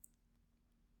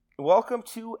Welcome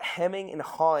to Hemming and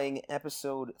Hawing,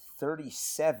 episode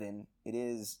 37. It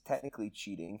is technically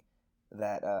cheating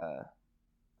that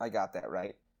I got that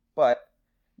right, but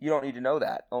you don't need to know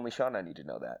that. Only Sean and I need to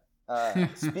know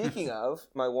that. Speaking of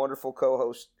my wonderful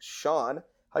co-host, Sean,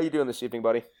 how you doing this evening,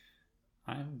 buddy?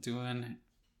 I'm doing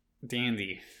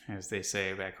dandy, as they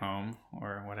say back home,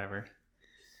 or whatever.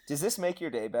 Does this make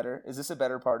your day better? Is this a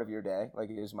better part of your day,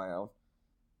 like it is my own?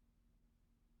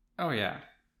 Oh, yeah.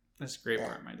 That's a great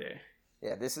part of my day.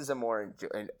 Yeah, this is a more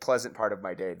pleasant part of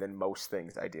my day than most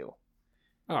things I do.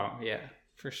 Oh, yeah,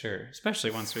 for sure.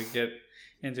 Especially once we get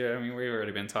into it. I mean, we've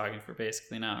already been talking for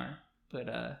basically an hour.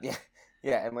 But,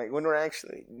 Yeah, and like when we're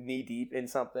actually knee deep in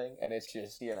something and it's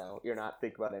just, you're not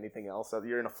thinking about anything else. So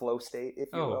you're in a flow state, if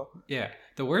you will. Yeah.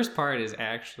 The worst part is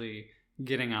actually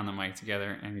getting on the mic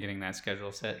together and getting that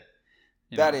schedule set.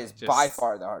 That is by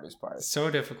far the hardest part. So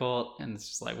difficult, and it's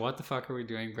just like, what the fuck are we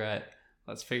doing, Brett?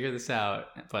 Let's figure this out.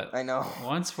 But I know.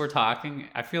 Once we're talking,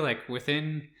 I feel like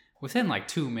within like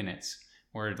 2 minutes,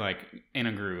 we're like in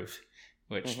a groove,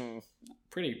 which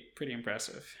pretty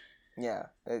impressive. Yeah,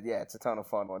 it's a ton of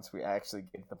fun once we actually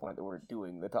get to the point that we're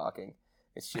doing the talking.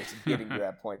 It's just getting to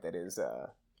that point that is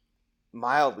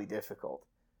mildly difficult.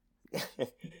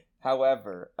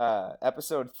 However,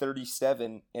 episode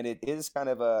 37, and it is kind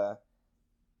of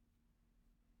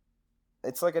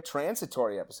it's like a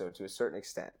transitory episode to a certain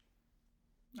extent.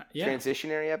 Yeah.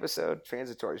 Transitionary episode.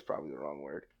 Transitory is probably the wrong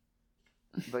word,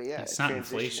 but yeah, it's not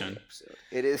inflation. Episode.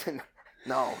 It isn't.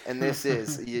 No, and this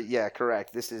is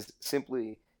correct. This is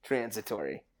simply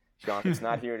transitory. Sean, it's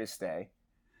not here to stay,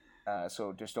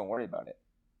 so just don't worry about it.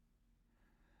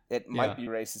 It might be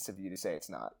racist of you to say it's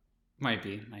not. Might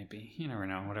be. You never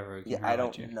know. Whatever. I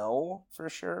don't know for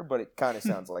sure, but it kind of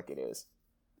sounds like it is.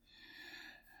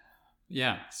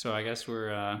 Yeah. So I guess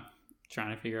we're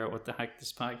trying to figure out what the heck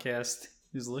this podcast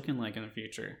is looking like in the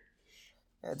future.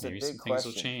 That's Maybe a big some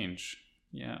question. Things will change.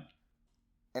 Yeah.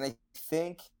 And I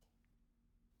think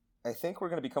we're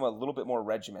going to become a little bit more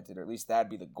regimented, or at least that'd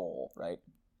be the goal, right?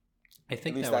 I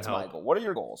think at least that's my goal. What are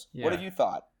your goals? Yeah. What have you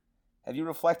thought? Have you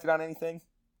reflected on anything?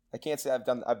 I can't say I've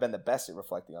been the best at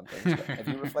reflecting on things. But have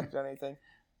you reflected on anything?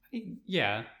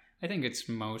 Yeah, I think it's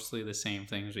mostly the same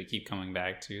things we keep coming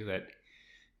back to, that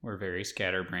we're very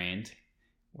scatterbrained.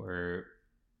 We're,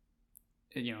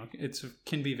 it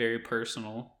can be very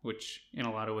personal, which in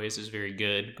a lot of ways is very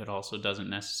good, but also doesn't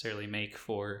necessarily make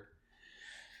for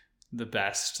the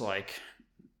best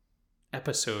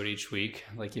episode each week.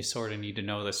 Like, you sort of need to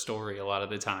know the story a lot of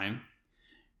the time.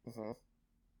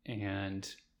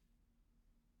 And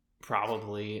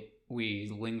probably we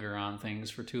linger on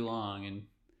things for too long and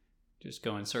just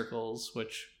go in circles,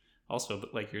 which also,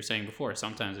 like you're saying before,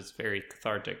 sometimes it's very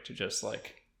cathartic to just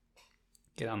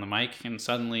get on the mic and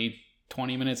suddenly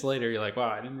 20 minutes later you're like, wow,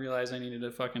 I didn't realize I needed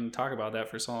to fucking talk about that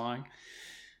for so long.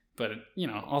 But it,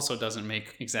 also doesn't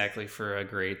make exactly for a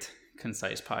great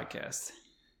concise podcast.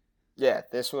 Yeah,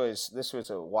 this was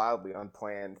a wildly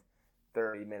unplanned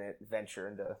 30-minute venture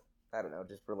into, I don't know,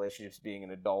 just relationships, being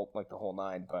an adult, like the whole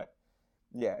nine. But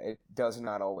yeah, it does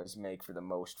not always make for the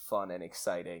most fun and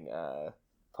exciting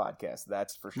podcast.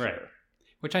 That's for sure. Right.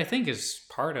 Which I think is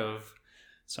part of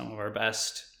some of our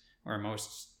best or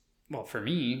most, well, for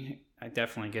me, I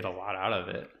definitely get a lot out of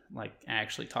it. Like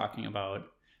actually talking about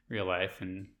real life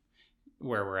and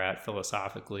where we're at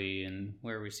philosophically and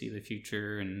where we see the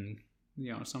future and,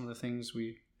 some of the things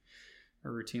we are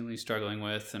routinely struggling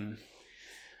with and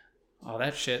all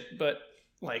that shit. But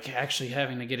actually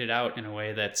having to get it out in a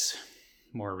way that's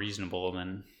more reasonable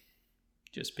than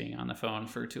just being on the phone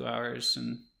for 2 hours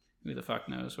and who the fuck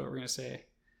knows what we're going to say.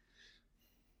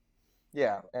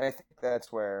 Yeah, and I think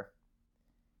that's where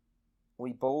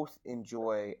we both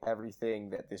enjoy everything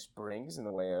that this brings in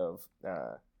the way of,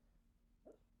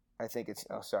 I think it's,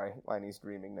 oh, sorry, Liney's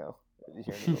dreaming now. You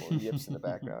hear the little yips in the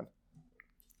background.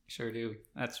 Sure do.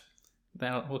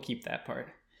 We'll keep that part.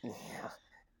 Yeah,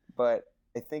 but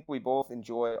I think we both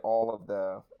enjoy all of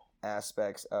the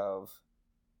aspects of,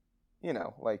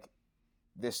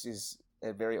 this is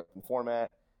a very open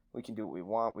format. We can do what we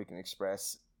want. We can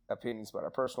express opinions about our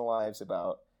personal lives,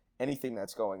 about anything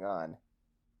that's going on.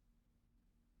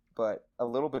 But a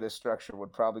little bit of structure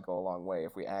would probably go a long way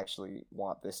if we actually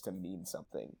want this to mean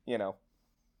something,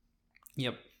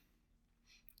 Yep.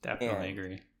 Definitely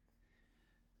agree.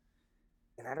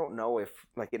 And I don't know if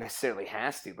it necessarily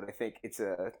has to, but I think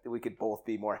we could both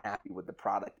be more happy with the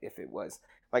product if it was.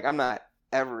 I'm not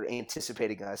ever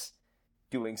anticipating us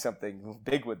doing something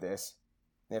big with this.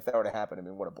 And if that were to happen, I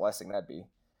mean, what a blessing that'd be.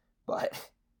 But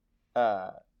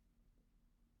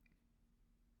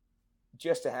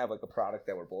just to have like a product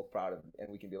that we're both proud of, and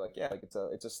we can be like, yeah, like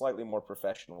it's a slightly more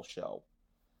professional show,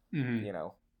 Mm-hmm. you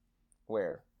know,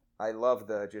 where I love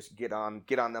the just get on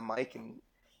the mic and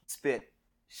spit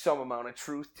some amount of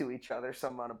truth to each other,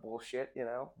 some amount of bullshit,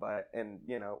 but and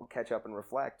catch up and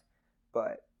reflect.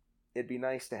 But it'd be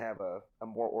nice to have a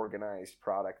more organized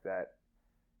product that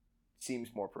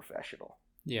seems more professional.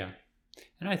 Yeah.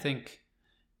 And I think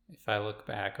if I look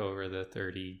back over the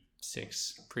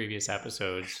 36 previous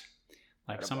episodes,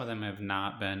 like some of them have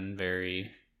not been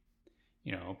very,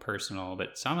 personal,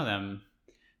 but some of them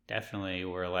definitely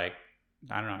were like,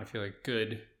 I don't know, I feel like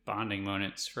good bonding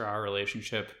moments for our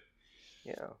relationship.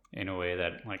 Yeah. In a way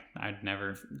that like I'd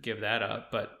never give that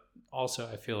up. But also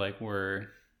I feel like we're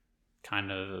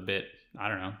kind of a bit, I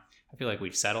don't know, I feel like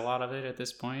we've said a lot of it at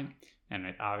this point, and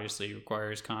it obviously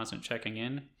requires constant checking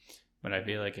in, but I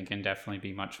feel like it can definitely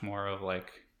be much more of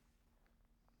like,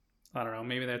 I don't know,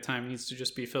 maybe that time needs to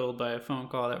just be filled by a phone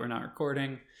call that we're not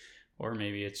recording, or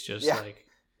maybe it's just like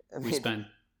we spent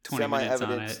 20 minutes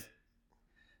on it.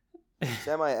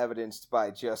 Semi-evidenced by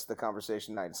just the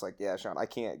conversation night. It's like, yeah, Sean,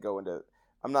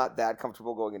 I'm not that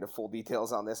comfortable going into full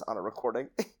details on this on a recording.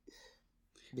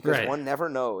 Because one never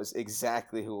knows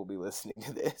exactly who will be listening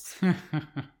to this.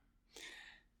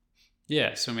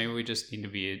 Yeah, so maybe we just need to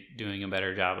be doing a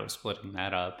better job of splitting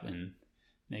that up and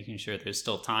making sure there's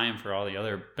still time for all the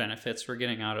other benefits we're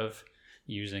getting out of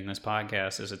using this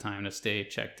podcast as a time to stay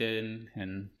checked in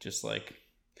and just like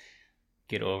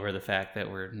get over the fact that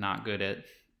we're not good at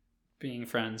being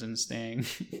friends and staying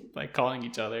like calling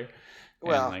each other.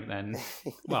 Well, and like then,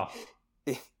 well,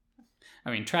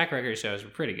 I mean, track record shows were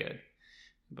pretty good,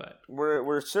 but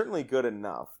we're certainly good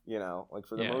enough, like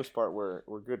for the most part,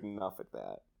 we're good enough at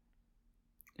that.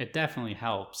 It definitely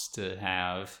helps to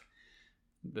have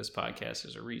this podcast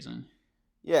as a reason.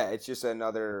 Yeah, it's just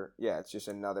another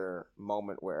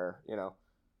moment where,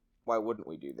 why wouldn't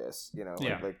we do this?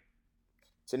 Like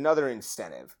it's another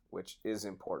incentive, which is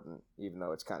important, even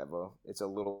though it's kind of it's a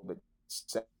little bit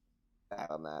sad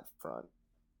on that front.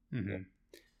 Mm-hmm. Yeah.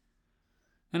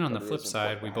 And on the flip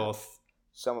side, we both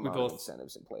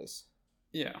incentives in place.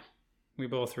 Yeah, we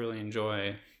both really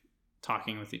enjoy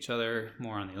talking with each other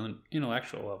more on the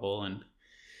intellectual level and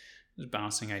just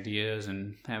bouncing ideas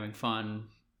and having fun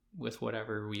with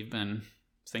whatever we've been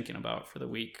thinking about for the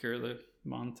week or the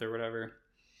month or whatever.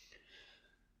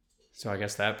 So I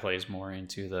guess that plays more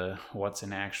into the what's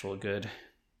an actual good,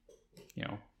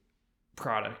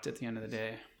 product at the end of the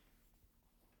day.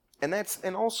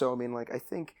 And also, I mean, like, I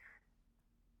think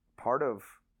part of,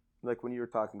 like, when you were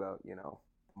talking about,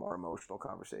 more emotional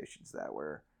conversations that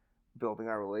were building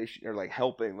our relation or like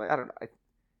helping, like, I don't know,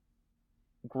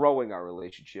 growing our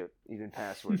relationship even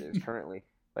past where it is currently,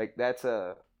 like, that's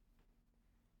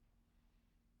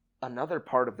another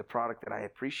part of the product that I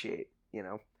appreciate,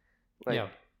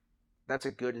 that's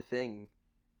a good thing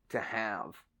to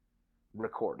have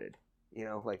recorded,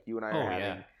 like you and I are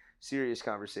having serious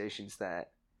conversations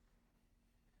that,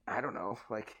 I don't know,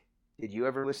 like, did you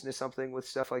ever listen to something with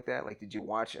stuff like that? Like, did you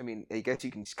watch? I mean, I guess you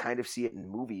can kind of see it in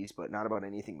movies, but not about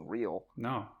anything real.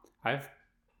 No, I've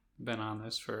been on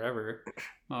this forever,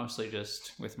 mostly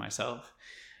just with myself.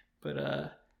 But,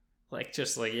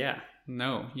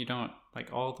 no, you don't.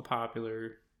 Like, all the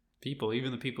popular people,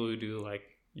 even the people who do, like,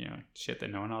 shit that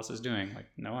no one else is doing, like,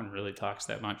 no one really talks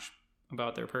that much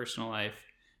about their personal life,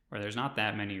 or there's not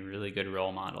that many really good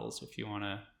role models if you want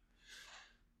to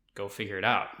go figure it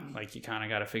out. Like, you kind of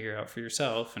got to figure it out for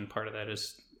yourself, and part of that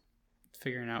is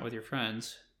figuring out with your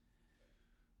friends.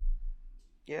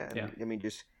 Yeah. I mean,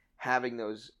 just having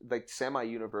those, like,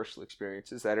 semi-universal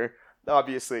experiences that are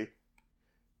obviously...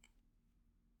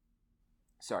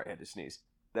 Sorry, I had to sneeze.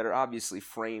 That are obviously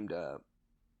framed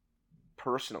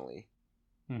personally.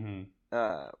 Mm-hmm.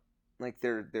 Like,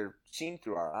 they're seen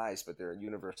through our eyes, but they're a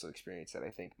universal experience that I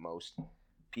think most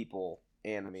people,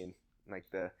 and, I mean, like,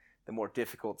 the more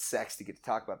difficult sex to get to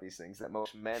talk about these things that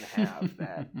most men have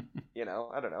that,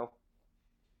 I don't know,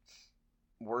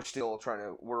 we're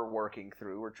working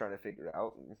through, we're trying to figure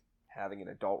out, and having an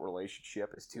adult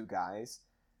relationship as two guys.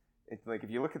 It's like, if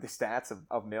you look at the stats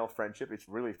of male friendship, it's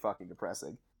really fucking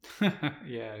depressing.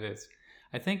 Yeah, it is.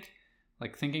 I think,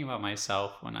 like, thinking about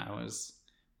myself when I was,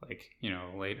 like,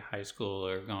 late high school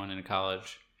or going into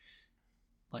college,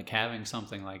 like, having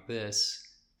something like this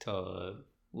to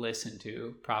listen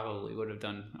to probably would have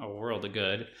done a world of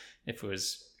good if it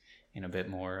was in a bit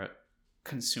more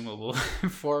consumable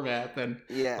format than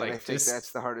I think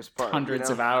that's the hardest part. Hundreds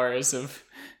of hours of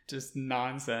just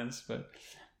nonsense, but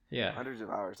yeah, hundreds of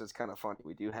hours. That's kind of funny.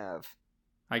 We do have,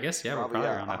 I guess, we're probably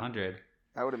around 100.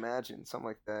 I would imagine something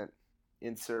like that.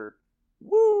 Insert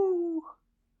woo.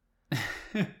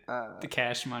 The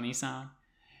Cash Money sound.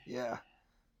 Yeah.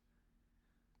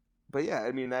 But yeah,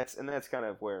 I mean that's kind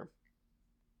of where,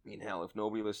 I mean, hell, if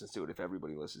nobody listens to it, if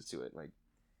everybody listens to it, like,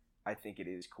 I think it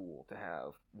is cool to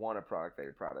have, one, a product that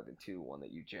you're proud of, and two, one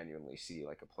that you genuinely see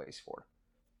like a place for.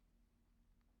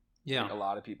 Yeah. Like, a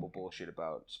lot of people bullshit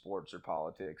about sports or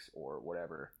politics or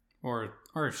whatever.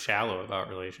 Or shallow about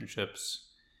relationships.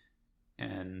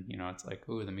 And, you know, it's like,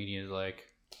 ooh, the media is like,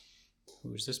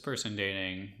 who's this person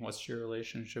dating? What's your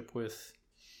relationship with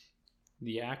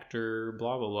the actor?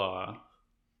 Blah, blah, blah.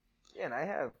 Yeah, and I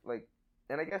have, like,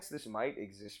 and I guess this might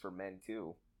exist for men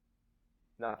too.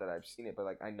 Not that I've seen it, but,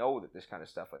 like, I know that this kind of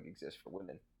stuff, like, exists for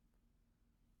women.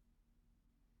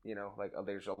 You know, like,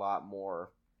 there's a lot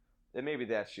more, and maybe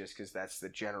that's just because that's the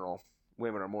general,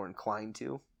 women are more inclined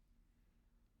to.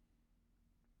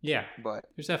 Yeah, but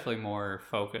there's definitely more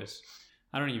focus.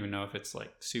 I don't even know if it's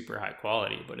like super high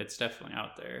quality, but it's definitely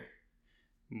out there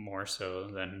more so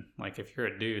than, like, if you're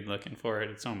a dude looking for it,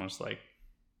 it's almost like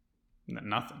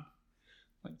nothing.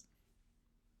 Like,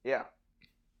 yeah.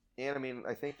 And I mean,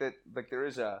 I think that, like, there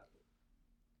is a,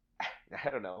 I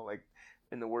don't know, like,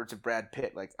 in the words of Brad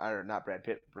Pitt, like, or not Brad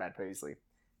Pitt, Brad Paisley,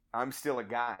 I'm still a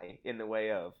guy, in the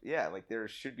way of, yeah, like, there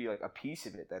should be, like, a piece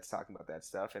of it that's talking about that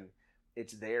stuff, and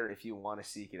it's there if you want to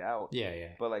seek it out. Yeah,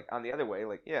 yeah. But, like, on the other way,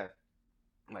 like, yeah,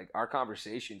 like, our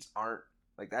conversations aren't,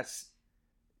 like, that's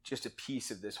just a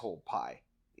piece of this whole pie,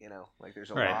 you know? Like,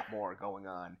 there's a lot more going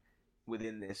on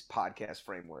within this podcast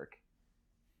framework.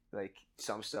 Like,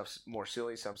 some stuff's more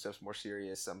silly, some stuff's more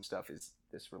serious, some stuff is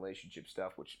this relationship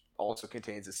stuff, which also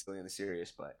contains the silly and the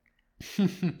serious, but,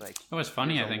 like, it was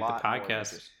funny, I think, the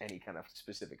podcast, any kind of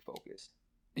specific focus.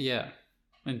 Yeah.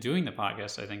 And doing the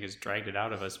podcast, I think, has dragged it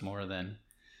out of us more than,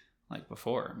 like,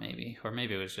 before, maybe. Or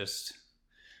maybe it was just,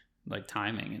 like,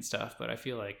 timing and stuff. But I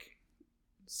feel like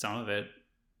some of it,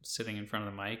 sitting in front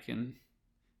of the mic and,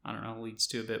 I don't know, leads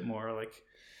to a bit more, like,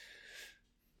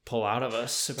 pull out of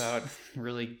us about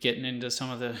really getting into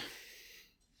some of the,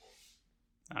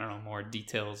 I don't know, more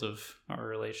details of our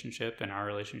relationship and our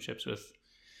relationships with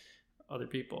other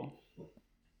people.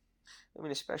 I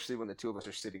mean, especially when the two of us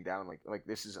are sitting down, like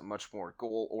this is a much more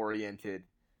goal-oriented.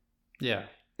 Yeah.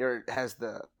 It has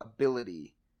the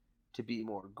ability to be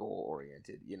more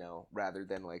goal-oriented, you know, rather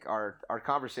than, like, our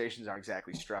conversations aren't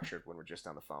exactly structured when we're just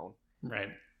on the phone. Right.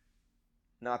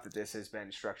 Not that this has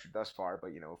been structured thus far,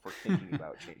 but, you know, if we're thinking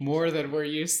about changing more than we're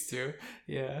used to.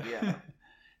 Yeah. Yeah.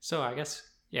 So I guess,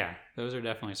 yeah, those are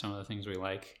definitely some of the things we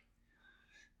like.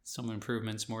 Some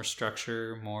improvements, more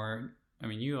structure, more, I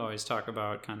mean, you always talk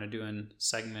about kind of doing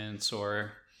segments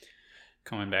or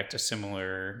coming back to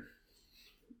similar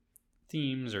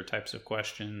themes or types of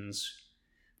questions.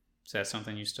 Is that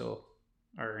something you still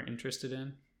are interested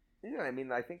in? Yeah, I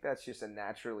mean, I think that's just a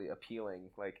naturally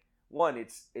appealing, like, one,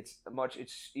 it's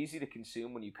easy to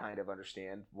consume when you kind of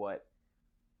understand what,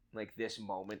 like, this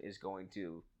moment is going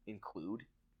to include,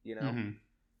 you know? Mm-hmm.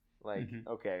 Like,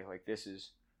 okay, like, this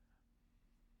is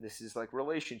like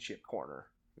relationship corner,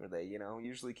 where they, you know,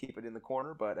 usually keep it in the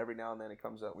corner, but every now and then it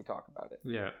comes up, we talk about it.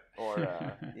 Yeah.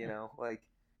 Or, you know, like,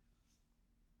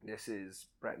 this is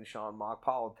Brett and Sean mock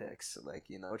politics. Like,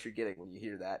 you know what you're getting when you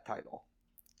hear that title.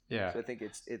 Yeah. So I think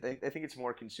it's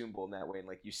more consumable in that way, and,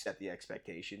 like, you set the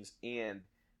expectations, and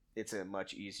it's a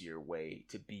much easier way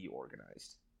to be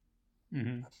organized.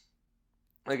 Mm-hmm.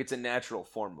 Like, it's a natural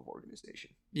form of organization.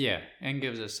 Yeah, and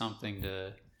gives us something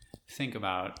to think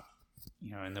about,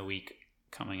 you know, in the week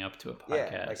coming up to a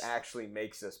podcast. Yeah, like, actually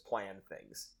makes us plan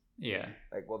things. Yeah.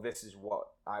 Like, well, this is what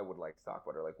I would like to talk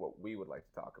about, or, like, what we would like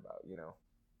to talk about, you know?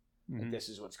 Mm-hmm. Like, this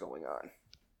is what's going on.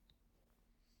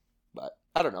 But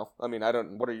I don't know. I mean,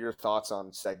 what are your thoughts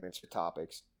on segments or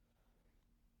topics?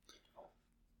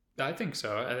 I think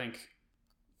so. I think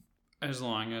as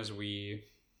long as we,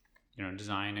 you know,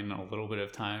 design in a little bit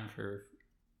of time for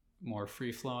more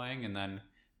free flowing, and then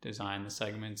design the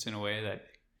segments in a way that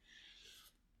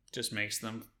just makes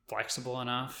them flexible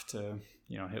enough to,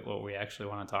 you know, hit what we actually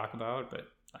want to talk about. But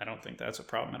I don't think that's a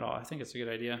problem at all. I think it's a good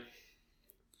idea.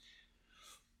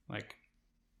 Like,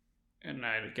 and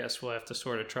I guess we'll have to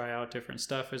sort of try out different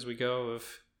stuff as we go. Of,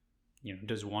 you know,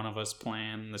 does one of us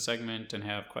plan the segment and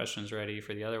have questions ready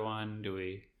for the other one? Do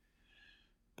we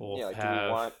both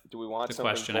have do we want the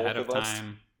something question both ahead of us,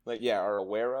 time? like, yeah, are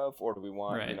aware of, or do we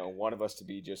want, you know, one of us to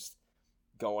be just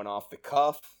going off the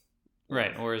cuff?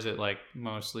 Right. Or is it like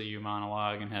mostly you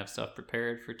monologue and have stuff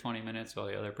prepared for 20 minutes while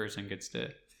the other person gets to,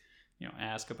 you know,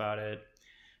 ask about it?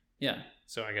 Yeah.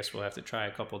 So I guess we'll have to try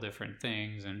a couple different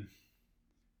things and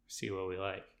see what we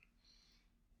like.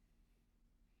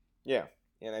 Yeah.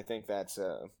 And I think that's,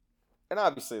 and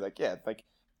obviously, like, yeah, like,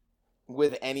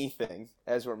 with anything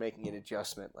as we're making an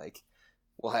adjustment. Like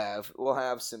we'll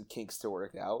have some kinks to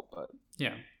work out, but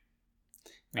yeah.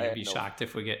 I'd be shocked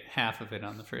if we get half of it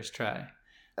on the first try.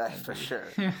 For sure.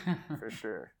 For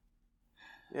sure.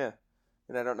 Yeah.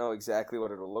 And I don't know exactly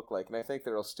what it'll look like. And I think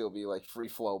there'll still be like free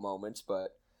flow moments,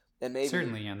 and maybe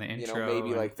certainly on the intro, you know,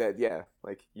 maybe like that. Yeah.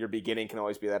 Like your beginning can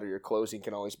always be that, or your closing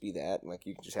can always be that. And like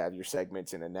you can just have your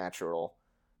segments in a natural,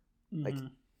 like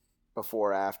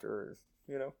before, after,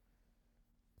 you know,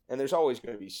 and there's always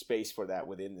going to be space for that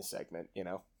within the segment, you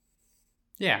know?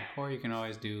 Yeah. Or you can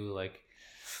always do like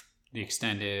the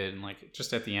extended, and like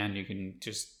just at the end, you can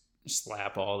just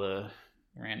slap all the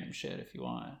random shit if you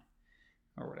want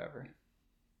or whatever.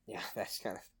 Yeah, that's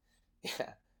kind of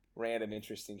random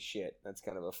interesting shit. That's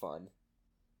kind of a fun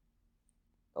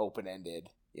open-ended,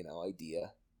 you know,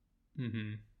 idea.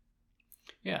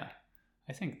 Yeah,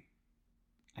 I think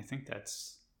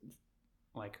that's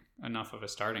like enough of a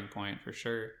starting point for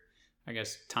sure. I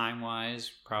guess time-wise,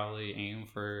 probably aim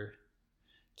for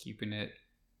keeping it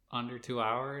under 2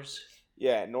 hours.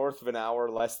 Yeah, north of an hour,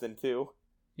 less than 2.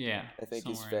 Yeah, I think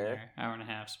is fair. Hour and a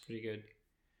half is pretty good.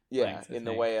 Yeah, length, in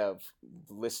the way of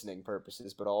listening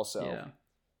purposes, but also,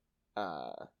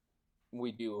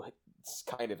 we do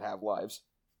kind of have lives,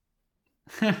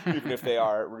 even if they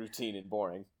are routine and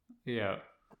boring. Yeah,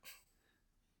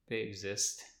 they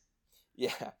exist.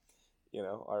 Yeah, you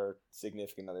know, our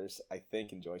significant others, I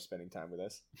think, enjoy spending time with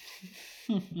us,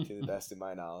 to the best of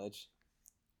my knowledge.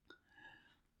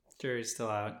 Jury's still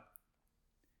out.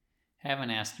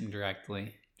 Haven't asked him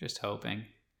directly. Just hoping.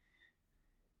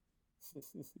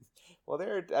 Well,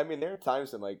 there are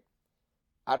times when, like,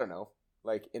 I don't know,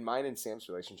 like in mine and Sam's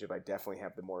relationship, I definitely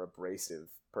have the more abrasive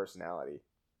personality.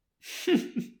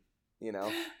 You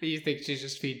know? But you think she's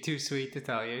just being too sweet to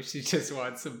tell you? She just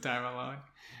wants some time alone?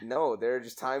 No, there are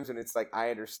just times when it's like,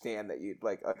 I understand that you,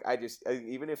 like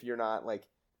even if you're not, like,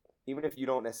 even if you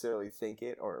don't necessarily think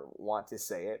it or want to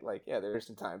say it, like, yeah, there are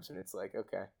some times when it's like,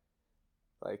 okay,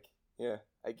 like, yeah,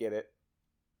 I get it.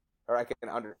 Or I can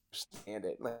understand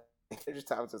it. Like, there's just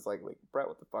times it's like, Brett,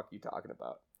 what the fuck are you talking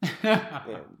about?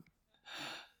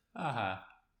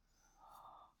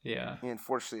 Yeah. And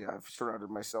fortunately, I've surrounded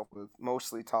myself with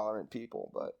mostly tolerant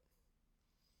people, but...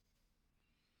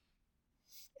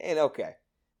 And okay.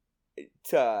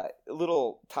 A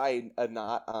little tie a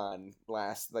knot on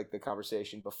the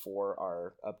conversation before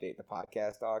our update the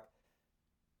podcast, Doc.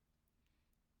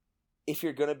 If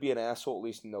you're going to be an asshole, at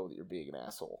least know that you're being an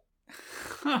asshole.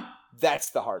 That's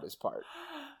the hardest part.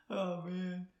 Oh,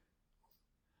 man.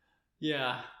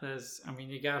 Yeah,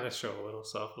 you gotta show a little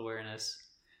self-awareness.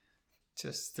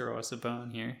 Just throw us a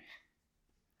bone here.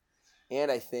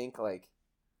 And I think, like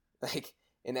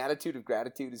an attitude of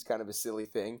gratitude is kind of a silly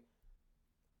thing.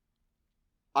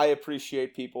 I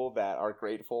appreciate people that are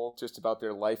grateful just about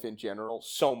their life in general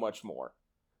so much more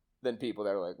than people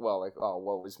that are like, well, like, oh,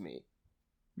 woe is me.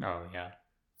 Oh, yeah.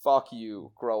 Fuck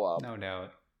you, grow up. No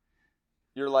doubt.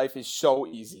 Your life is so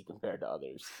easy compared to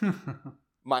others.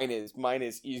 Mine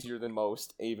is easier than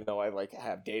most, even though I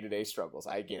have day-to-day struggles.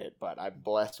 I get it, but I'm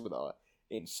blessed with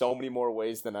in so many more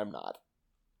ways than I'm not.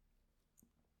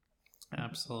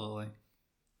 Absolutely.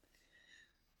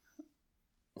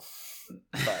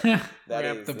 But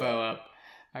wrap the bow up.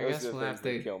 I guess we'll have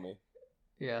to kill me.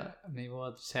 Yeah, maybe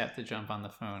we'll just have to jump on the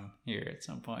phone here at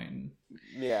some point and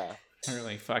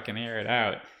really fucking air it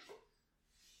out.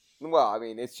 Well, I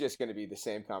mean, it's just going to be the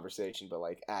same conversation, but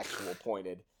actual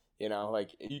pointed. You know,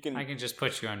 you can. I can just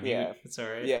put you on mute. Yeah, it's all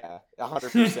right. Yeah,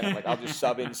 100%. I'll just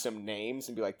sub in some names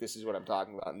and be like, "This is what I'm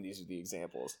talking about, and these are the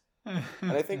examples." And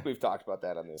I think we've talked about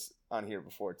that on here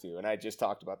before too. And I just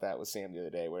talked about that with Sam the other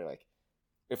day, where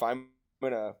if I'm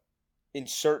gonna in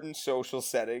certain social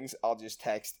settings, I'll just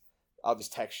text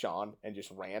Sean and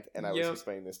just rant. And I was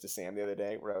explaining this to Sam the other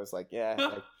day, where I was like,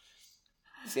 "Yeah."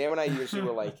 Sam and I usually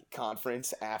will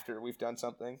conference after we've done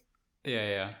something.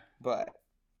 Yeah.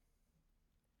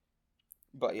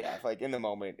 But yeah, in the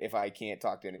moment, if I can't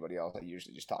talk to anybody else, I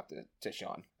usually just talk to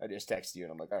Sean. I just text you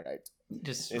and I'm like, all right.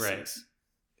 Just right.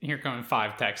 Here come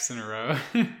 5 texts in a row.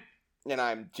 And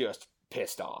I'm just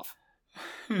pissed off.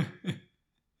 Well,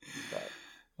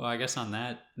 I guess on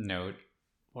that note,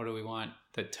 what do we want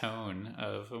the tone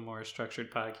of a more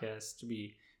structured podcast to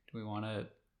be? Do we want to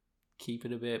keep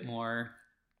it a bit more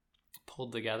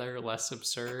pulled together, less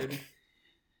absurd?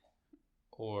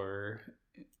 Or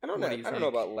I don't know. I don't know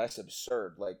about less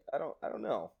absurd. I don't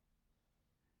know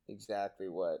exactly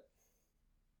what.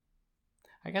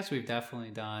 I guess we've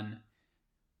definitely done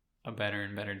a better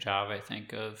and better job, I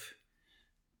think, of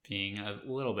being a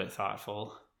little bit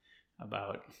thoughtful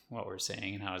about what we're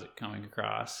saying and how is it coming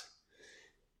across.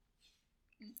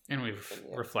 And we've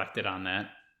reflected on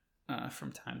that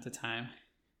from time to time.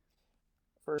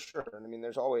 For sure. And I mean,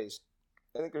 I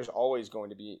think there's always going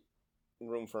to be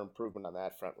room for improvement on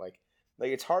that front. Like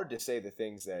it's hard to say the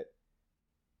things that,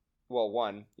 well,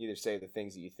 one, either say the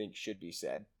things that you think should be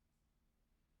said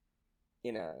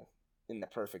in the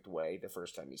perfect way the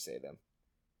first time you say them,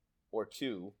 or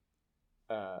two,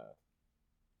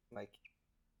 like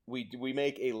we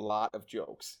make a lot of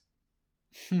jokes.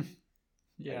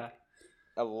 Yeah. Like,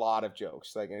 a lot of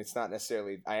jokes. Like, and it's not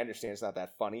necessarily, I understand it's not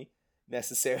that funny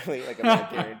necessarily. Like, I'm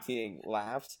not guaranteeing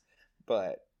laughs,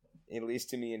 but at least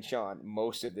to me and Sean,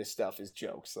 most of this stuff is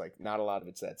jokes. Like, not a lot of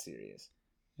it's that serious.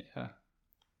 Yeah.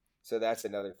 So that's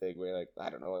another thing where, like, I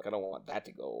don't know, like, I don't want that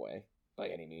to go away by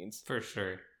any means. For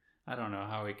sure. I don't know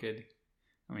how we could,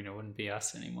 I mean, it wouldn't be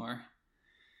us anymore.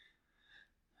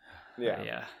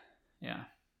 Yeah. Yeah.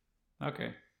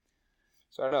 Okay.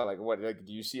 So I don't know, like,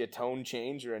 do you see a tone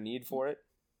change or a need for it?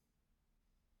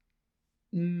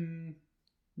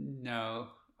 No.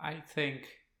 I think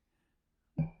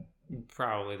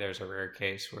probably there's a rare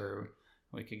case where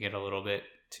we could get a little bit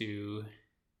too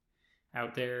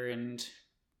out there and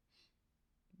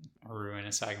ruin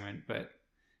a segment, but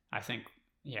I think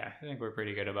we're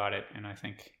pretty good about it, and I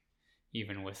think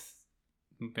even with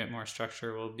a bit more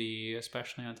structure we'll be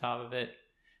especially on top of it.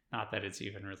 Not that it's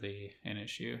even really an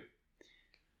issue.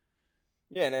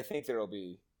 Yeah, and I think there'll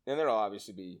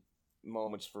obviously be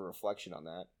moments for reflection on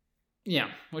that.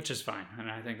 Yeah, which is fine,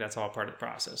 and I think that's all part of the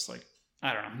process. Like,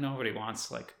 I don't know, nobody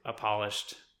wants like a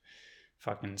polished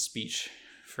fucking speech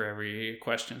for every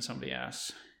question somebody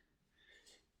asks.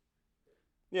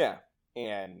 Yeah,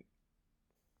 and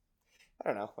I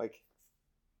don't know, like,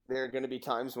 there are going to be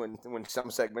times when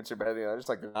some segments are better than others.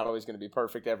 Like, they're not always going to be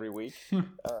perfect every week,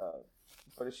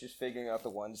 but it's just figuring out the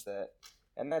ones that,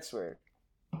 and that's where,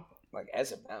 like,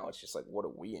 as of now, it's just like, what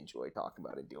do we enjoy talking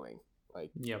about and doing?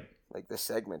 Like, Yep. Like the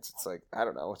segments, it's like, I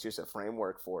don't know, it's just a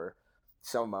framework for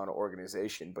some amount of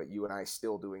organization, but you and I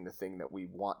still doing the thing that we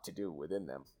want to do within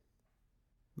them.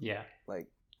 Yeah. Like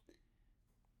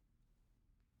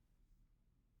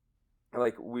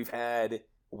we've had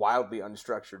wildly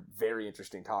unstructured, very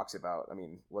interesting talks about, I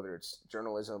mean, whether it's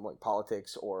journalism, like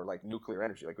politics, or like nuclear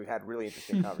energy. Like, we've had really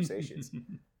interesting conversations.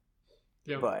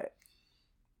 Yep. But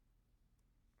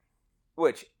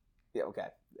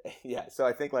yeah, so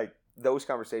I think, like, those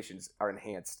conversations are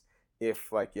enhanced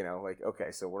if, like, you know, like,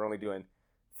 okay, so we're only doing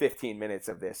 15 minutes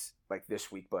of this, like,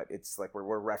 this week, but it's like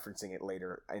we're referencing it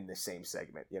later in the same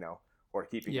segment, you know, or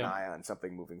keeping an eye on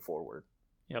something moving forward.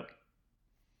 Yep.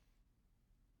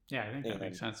 Yeah, I think that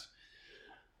makes sense.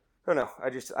 I don't know.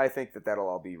 I think that'll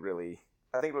all be really,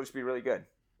 I think it'll just be really good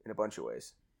in a bunch of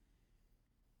ways.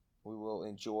 We will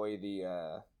enjoy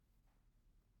the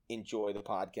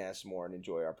podcast more and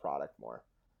enjoy our product more.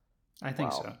 I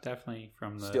think so. Definitely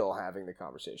from the... Still having the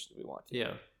conversations we want to.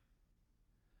 Yeah.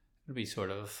 It'll be sort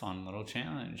of a fun little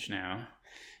challenge now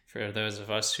for those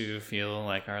of us who feel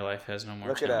like our life has no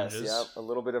more challenges. Look at us, yeah. A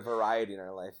little bit of variety in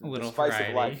our life. A little the spice variety.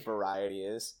 of life, variety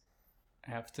is.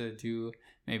 Have to do...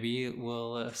 Maybe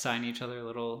we'll assign each other a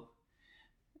little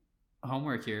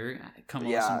homework here. Come up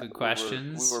with some good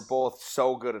questions. We were both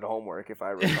so good at homework, if I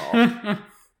recall.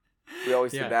 We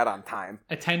always did that on time.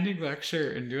 Attending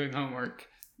lecture and doing homework.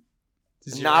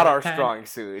 Not our strong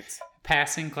suits.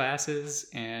 Passing classes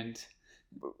and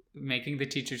making the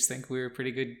teachers think we were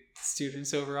pretty good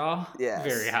students overall. Yes.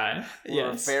 Very high.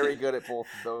 We're very good at both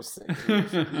of those things. We're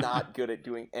just not good at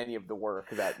doing any of the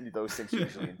work that those things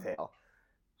usually entail.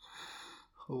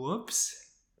 Whoops.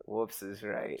 Whoops is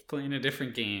right. Playing a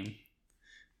different game.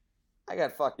 I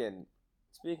got fucking...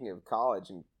 Speaking of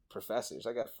college and professors,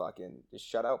 I got fucking just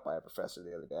shut out by a professor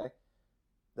the other day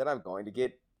that I'm going to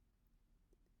get...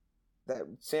 that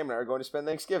Sam and I are going to spend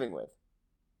Thanksgiving with.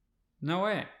 No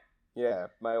way. Yeah,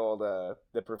 my old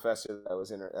the professor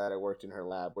that I worked in her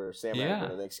lab, where Sam and I are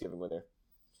going to Thanksgiving with her.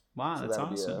 Wow, so that's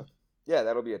awesome.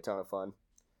 That'll be a ton of fun.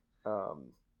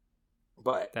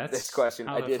 But this question,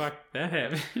 how the fuck that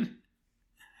happened?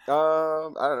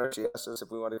 I don't know. She asked us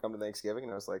if we wanted to come to Thanksgiving,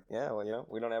 and I was like, yeah, well, you know,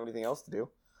 we don't have anything else to do.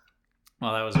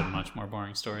 Well, that was a much more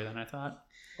boring story than I thought.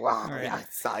 Wow, right. Yeah,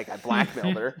 it's not like I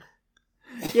blackmailed her.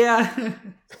 Yeah.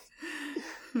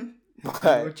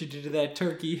 But, what you did to that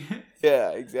turkey.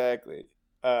 Yeah, exactly.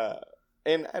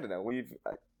 And I don't know,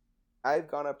 I've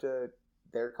gone up to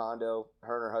their condo,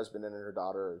 her and her husband and her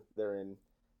daughter, they're in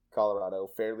Colorado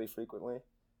fairly frequently.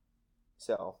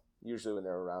 So usually when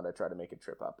they're around, I try to make a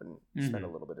trip up and spend a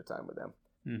little bit of time with them.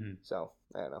 Mm-hmm. So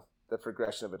I don't know, the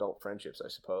progression of adult friendships, I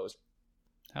suppose.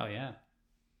 Oh yeah.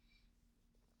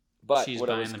 But she's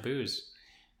buying the booze.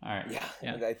 All right.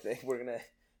 Yeah. I think we're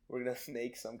gonna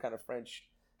make some kind of French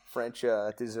French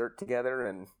dessert together,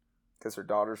 and because her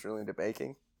daughter's really into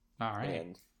baking. All right.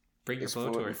 And bring your is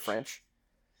fluent in blowtorch. French.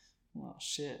 Oh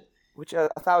shit. Which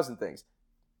 1,000 things,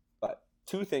 but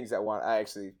two things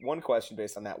one question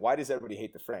based on that. Why does everybody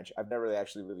hate the French? I've never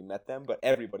really met them, but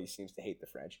everybody seems to hate the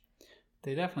French.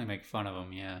 They definitely make fun of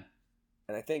them, yeah.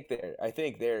 And I think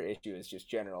their issue is just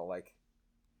general, like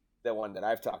the one that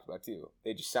I've talked about too.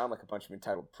 They just sound like a bunch of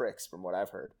entitled pricks, from what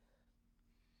I've heard.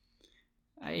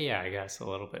 Yeah, I guess a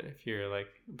little bit. If you're like,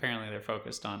 apparently they're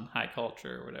focused on high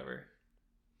culture or whatever,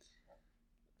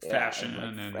 fashion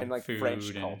and like food French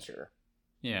and culture.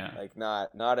 Yeah, like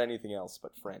not anything else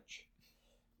but French.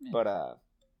 Yeah. But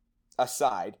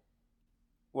aside,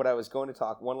 what I was going to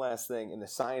talk, one last thing in the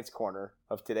science corner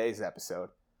of today's episode,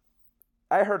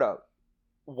 I heard a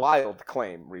wild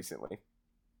claim recently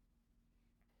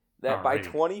that by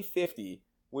 2050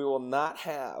 we will not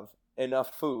have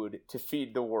enough food to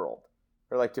feed the world,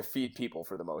 or like to feed people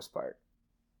for the most part.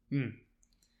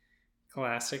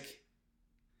 Classic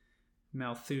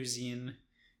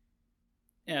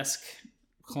Malthusian-esque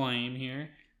claim here.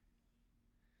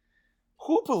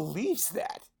 Who believes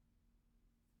that?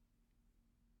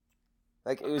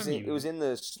 Like it was in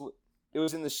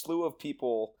the slew of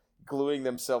people gluing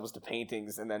themselves to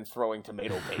paintings and then throwing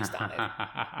tomato paste on it.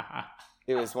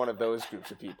 It was one of those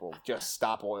groups of people. Just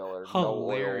stop oil or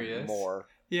Hilarious. No oil more.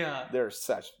 Yeah. They're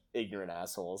such ignorant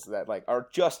assholes that like are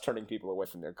just turning people away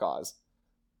from their cause.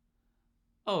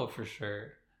 Oh, for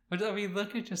sure. But I mean,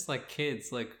 look at just like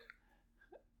kids. Like,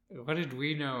 what did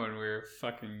we know when we were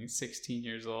fucking 16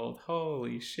 years old?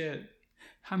 Holy shit.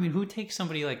 I mean, who takes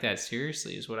somebody like that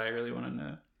seriously is what I really want to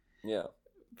know. Yeah.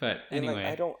 But anyway,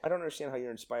 like, I don't understand how you're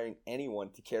inspiring anyone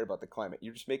to care about the climate.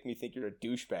 You're just making me think you're a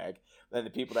douchebag. And the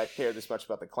people that care this much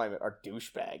about the climate are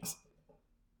douchebags.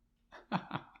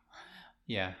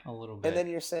 Yeah, a little bit. And then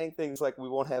you're saying things like we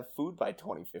won't have food by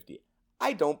 2050.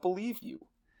 I don't believe you.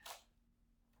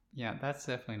 Yeah, that's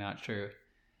definitely not true.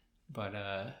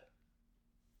 But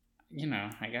you know,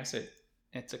 I guess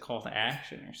it's a call to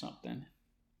action or something.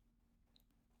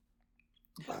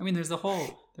 I mean, there's the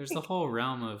whole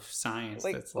realm of science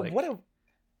that's like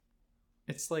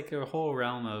it's like a whole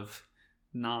realm of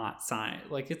not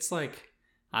science. Like it's like,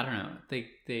 I don't know.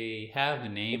 They have the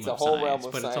name of science,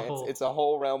 but it's a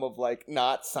whole realm of like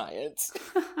not science.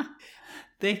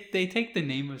 They take the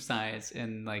name of science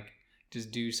and like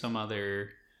just do some other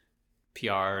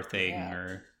PR thing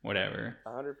or whatever.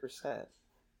 100%.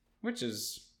 Which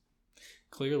is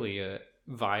clearly a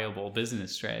viable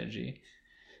business strategy.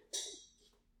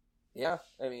 Yeah,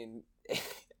 I mean,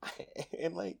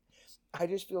 and like, I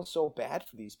just feel so bad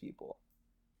for these people.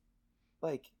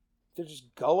 Like, they're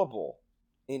just gullible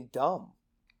and dumb.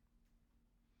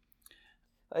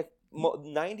 Like,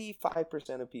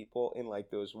 95% of people in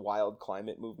like those wild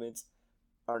climate movements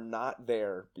are not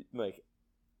there. Like,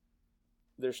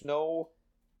 there's no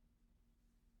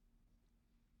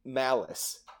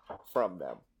malice from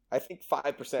them. I think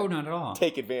 5% not at all.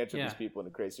 take advantage of these people in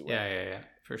a crazy way. Yeah,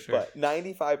 for sure. But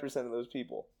 95% of those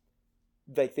people,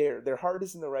 like their heart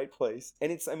is in the right place,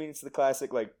 and it's the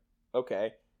classic like,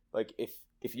 okay, like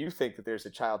if you think that there's a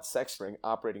child sex ring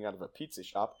operating out of a pizza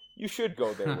shop, you should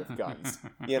go there with guns,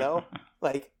 you know,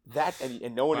 like that,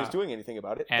 and no one is doing anything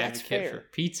about it. That's fair. For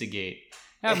Pizzagate.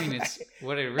 I mean, it's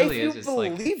what it really is. If you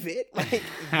believe it, like,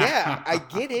 yeah, I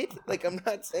get it. Like, I'm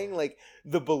not saying like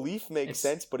the belief makes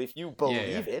sense, but if you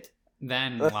believe it,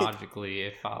 then like, logically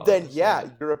it follows. Then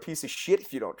you're a piece of shit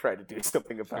if you don't try to do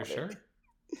something about it. For sure.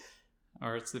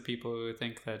 Or it's the people who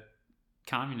think that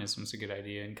communism's a good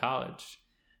idea in college,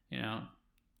 you know?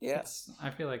 Yeah. I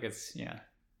feel like it's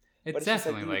it's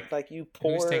definitely like you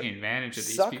poor who's taking advantage of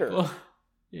these people.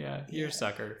 Yeah, you're a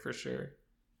sucker for sure.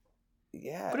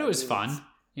 Yeah. But it was fun.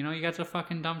 You know, you got to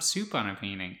fucking dump soup on a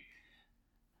painting.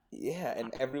 Yeah,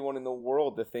 and everyone in the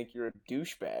world to think you're a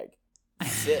douchebag.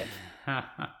 Sick.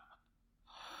 But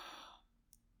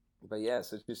yeah,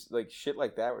 so it's just like shit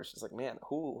like that where it's just like, man,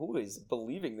 who is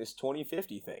believing this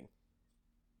 2050 thing?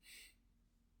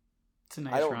 It's a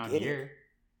nice round year.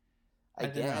 I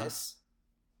guess.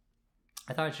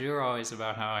 I thought you were always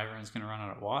about how everyone's going to run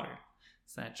out of water.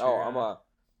 Is that true? Oh,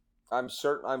 I'm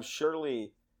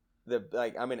surely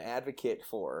I'm an advocate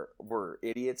for we're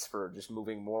idiots for just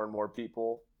moving more and more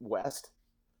people west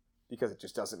because it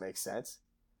just doesn't make sense.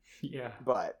 Yeah.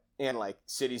 And like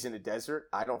cities in the desert,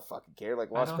 I don't fucking care.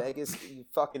 Like Las Vegas, you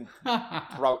fucking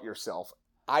drought yourself.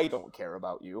 I don't care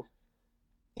about you.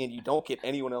 And you don't get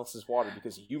anyone else's water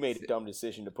because you made a dumb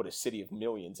decision to put a city of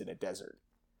millions in a desert.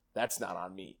 That's not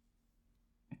on me.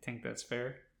 I think that's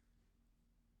fair.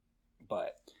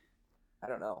 But I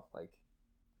don't know. Like,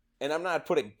 And I'm not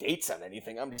putting dates on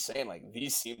anything. I'm just saying, like,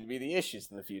 these seem to be the issues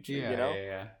in the future, you know?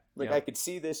 Yeah. Like, Yep. I could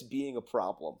see this being a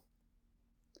problem.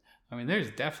 I mean,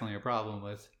 there's definitely a problem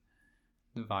with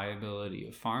the viability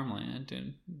of farmland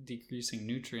and decreasing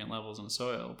nutrient levels in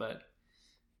soil, but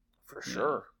For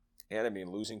sure. And I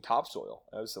mean, losing topsoil.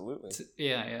 Absolutely.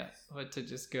 Yeah. But to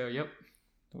just go, yep,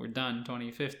 we're done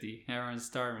 2050. Everyone's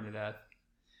starving to death.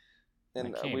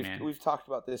 And Like, hey, man. we've talked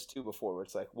about this too before, where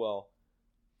it's like, well,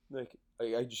 like,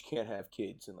 I just can't have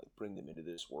kids and, like, bring them into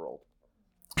this world.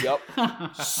 Yep.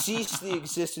 Cease the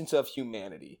existence of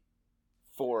humanity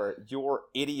for your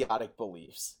idiotic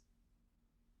beliefs.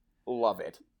 Love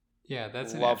it. Yeah,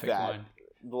 that's an Love epic that. one.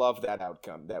 Love that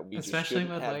outcome, that we Especially just shouldn't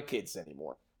with, have like, kids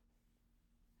anymore.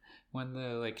 When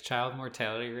the like child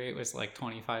mortality rate was like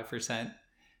 25%,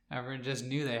 everyone just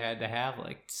knew they had to have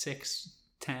like 6,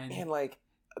 10. And, like,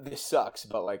 this sucks,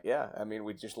 but, like, yeah, I mean,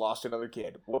 we just lost another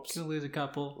kid. Whoops. Could lose a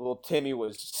couple. Little Timmy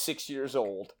was 6 years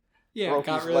old. Yeah, broke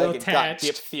got his real leg and got attached.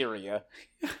 diphtheria.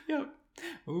 Yep.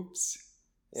 Oops.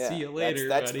 Yeah, See you later,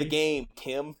 that's buddy. the game,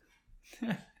 Tim.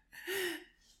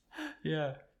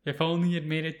 Yeah. If only you'd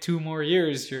made it 2 more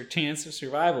years, your chance of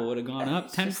survival would have gone And up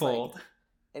it's just like- tenfold.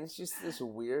 And it's just this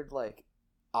weird, like,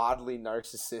 oddly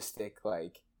narcissistic,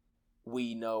 like,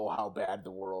 we know how bad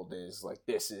the world is. Like,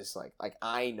 this is, like,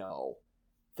 I know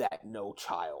that no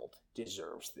child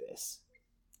deserves this.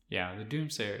 Yeah, the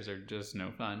doomsayers are just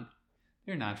no fun.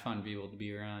 They're not fun people to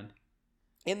be around.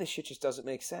 And the shit just doesn't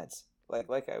make sense.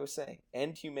 Like I was saying,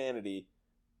 end humanity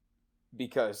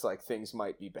because, like, things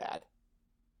might be bad.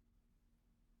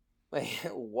 Like,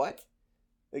 what?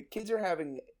 Like, kids are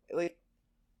having, like,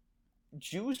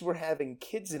 Jews were having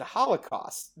kids in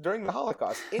Holocaust, during the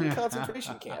Holocaust, in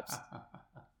concentration camps.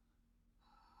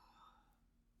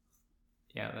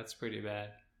 Yeah, that's pretty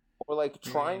bad. Or, like,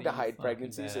 trying to Really hide fucking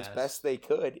pregnancies as badass. best they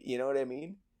could, you know what I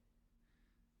mean?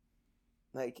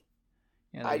 Like,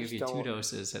 Yeah, they I give just you 2 don't-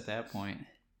 doses at that point.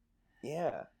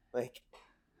 yeah, like,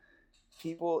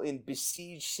 people in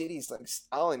besieged cities like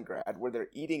Stalingrad, where they're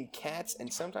eating cats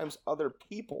and sometimes other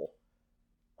people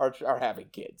are having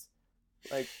kids.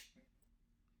 Like,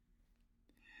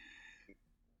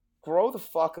 grow the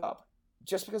fuck up.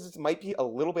 Just because it might be a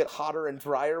little bit hotter and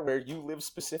drier where you live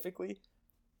specifically,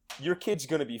 your kid's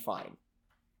gonna be fine.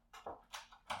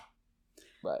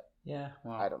 But Yeah,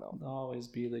 well, I don't know. There'll always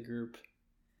be the group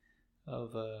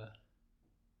of,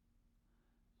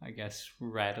 I guess,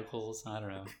 radicals. I don't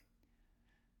know.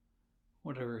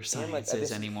 Whatever science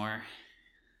is anymore.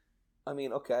 I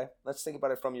mean, okay, let's think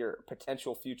about it from your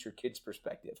potential future kid's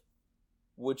perspective.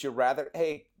 Would you rather,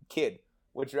 hey, kid,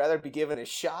 would you rather be given a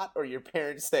shot or your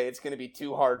parents say it's going to be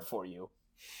too hard for you?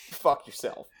 Fuck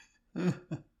yourself.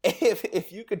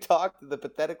 If you could talk to the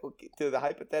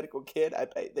hypothetical kid, I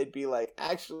bet they'd be like,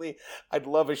 actually, I'd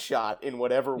love a shot in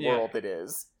whatever Yeah. world it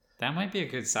is. That might be a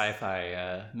good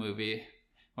sci-fi movie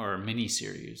or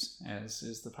mini-series, as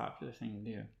is the popular thing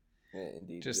to do. Yeah,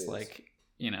 indeed, Just it is. like,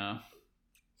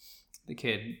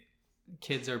 the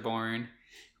kids are born,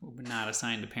 not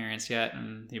assigned to parents yet,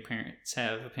 and the parents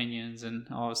have opinions, and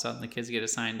all of a sudden the kids get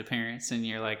assigned to parents, and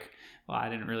you're like, well, I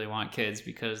didn't really want kids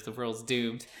because the world's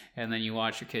doomed, and then you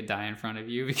watch your kid die in front of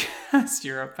you because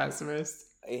you're a pessimist.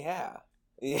 Yeah.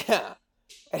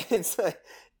 And it's like,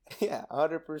 yeah,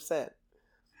 100%.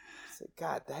 It's like,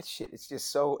 God, that shit,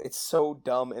 it's so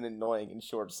dumb and annoying and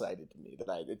short-sighted to me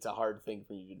that it's a hard thing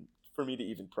for me to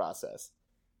even process.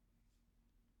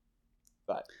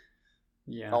 But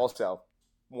Yeah. also,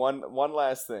 one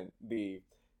last thing, the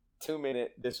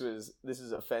 2-minute, this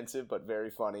is offensive but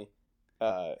very funny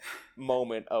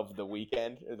moment of the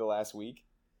weekend, or the last week.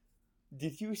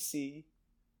 Did you see,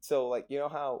 so, like, you know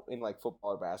how in, like,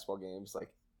 football or basketball games, like,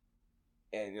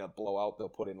 and, blowout, they'll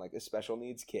put in, like, a special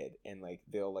needs kid, and, like,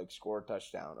 they'll, like, score a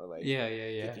touchdown, or, like, Yeah.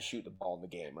 get to shoot the ball in the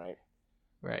game, right?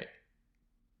 Right.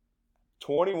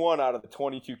 21 out of the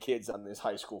 22 kids on this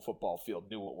high school football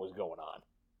field knew what was going on.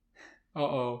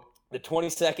 Uh-oh. The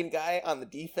 22nd guy on the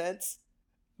defense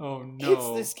Oh, no. hits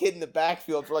this kid in the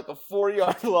backfield for, like, a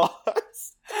 4-yard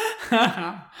loss.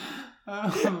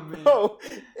 Oh, man. No,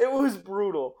 it was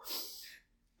brutal.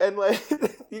 And, like,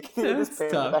 you can hear this That's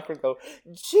parent in the tough. back and go,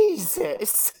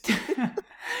 Jesus.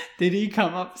 Did he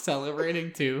come up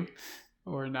celebrating too,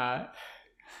 or not?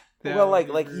 That Well, would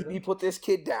like be he brutal. put this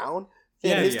kid down,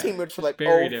 and Yeah, his yeah. teammates were like,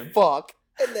 Buried "Oh him. fuck!"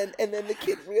 And then the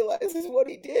kid realizes what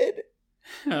he did.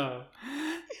 Oh,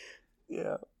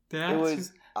 Yeah, that's it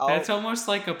was. that's almost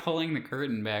like a pulling the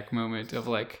curtain back moment of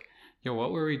like, yo,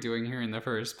 what were we doing here in the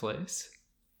first place?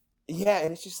 Yeah,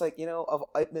 and it's just like,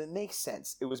 it makes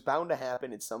sense. It was bound to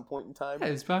happen at some point in time. Yeah,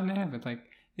 it's bound to happen. Like,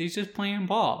 he's just playing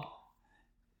ball.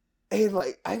 And,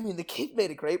 like, I mean, the kid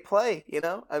made a great play, you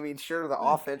know? I mean, sure, the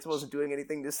offense wasn't doing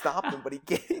anything to stop them, but he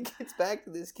gets back to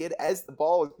this kid as the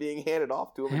ball is being handed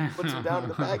off to him and puts him down in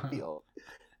the backfield.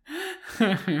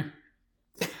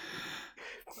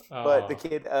 But the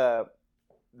kid,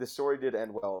 the story did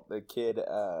end well. The kid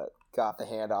got the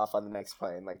handoff on the next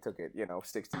play and, like, took it,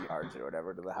 60 yards or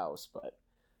whatever to the house. But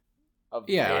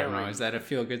yeah, I don't know. Is that a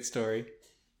feel-good story?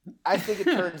 I think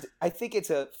it's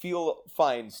a feel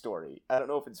fine story. I don't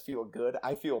know if it's feel good.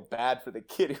 I feel bad for the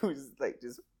kid who's like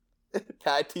just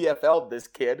I TFL'd this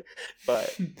kid,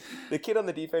 but the kid on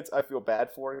the defense I feel bad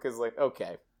for because like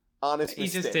okay, honest mistake.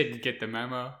 He just didn't get the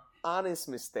memo. Honest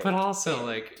mistake. But also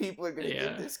like people are gonna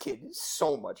give this kid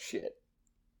so much shit.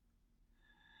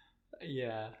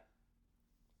 Yeah.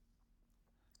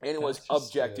 And it was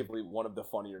objectively one of the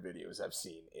funnier videos I've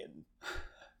seen in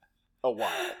a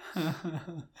while.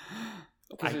 I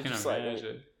can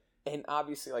imagine. And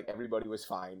obviously, like, everybody was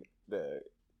fine. The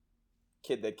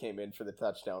kid that came in for the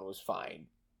touchdown was fine.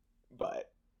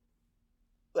 But,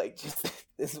 like, just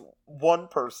this one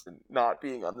person not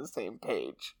being on the same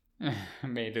page.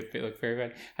 Made it look very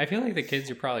bad. I feel like the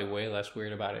kids are probably way less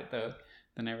weird about it, though,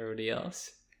 than everybody else.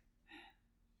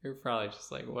 You're probably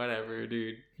just like, whatever,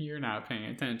 dude. You're not paying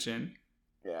attention.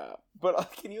 Yeah,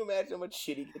 but can you imagine how much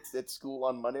shit he gets at school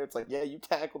on Monday? It's like, yeah, you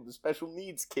tackled the special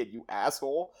needs kid, you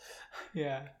asshole.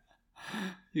 Yeah.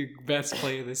 Your best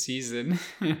play of the season.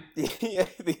 Yeah,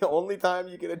 the only time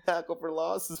you get a tackle for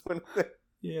loss is when...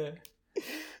 Yeah.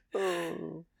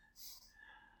 Oh.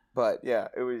 But, yeah,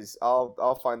 it was...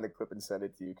 I'll find the clip and send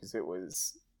it to you, because it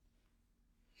was...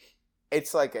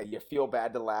 It's like you feel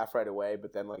bad to laugh right away,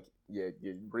 but then, like, you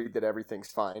read that everything's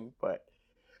fine, but...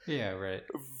 Yeah, right.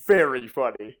 Very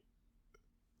funny.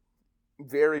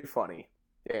 Very funny.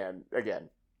 And, again,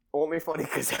 only funny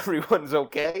because everyone's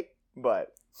okay,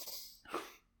 but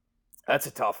that's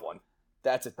a tough one.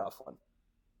 That's a tough one.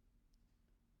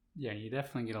 Yeah, you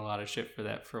definitely get a lot of shit for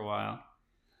that for a while.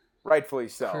 Rightfully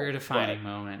so. Career-defining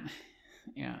moment.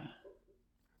 Yeah.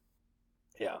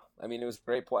 Yeah. I mean, it was a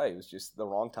great play. It was just the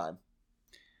wrong time.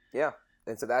 Yeah.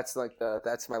 And so that's like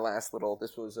that's my last little.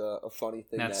 This was a funny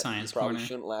thing that's that science you probably corner.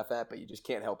 Shouldn't laugh at, but you just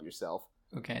can't help yourself.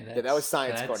 Okay, that was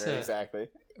science corner, exactly.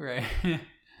 Right,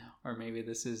 or maybe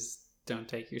this is don't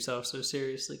take yourself so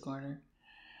seriously corner.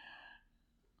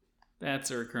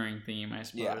 That's a recurring theme, I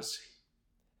suppose.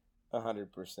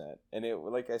 100%. And it,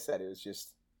 like I said, it's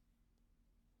just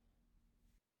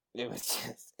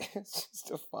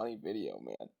a funny video,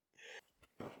 man.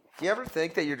 Do you ever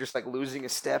think that you're just like losing a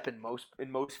step in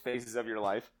most phases of your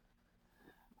life?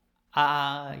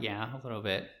 Yeah, a little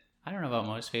bit. I don't know about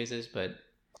most phases, but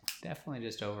definitely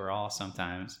just overall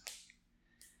sometimes.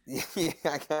 Yeah,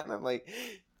 I kind of like,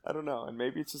 I don't know, and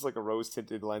maybe it's just like a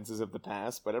rose-tinted lenses of the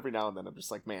past, but every now and then I'm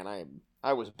just like, man,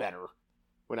 I was better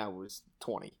when I was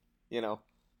 20, you know?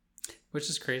 Which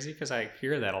is crazy because I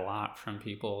hear that a lot from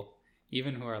people,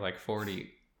 even who are like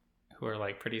 40, who are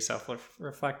like pretty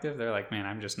self-reflective. They're like, man,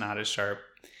 I'm just not as sharp.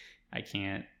 I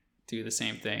can't do the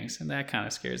same things. And that kind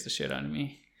of scares the shit out of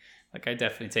me. Like, I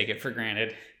definitely take it for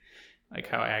granted, like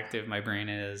how active my brain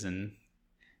is and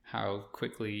how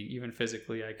quickly, even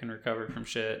physically, I can recover from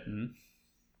shit. And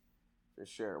for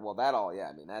sure. Well,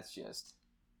 I mean, that's just,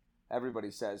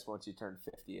 everybody says once you turn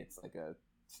 50, it's like a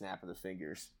snap of the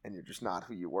fingers and you're just not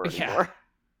who you were anymore.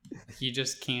 You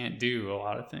just can't do a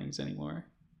lot of things anymore.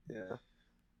 Yeah.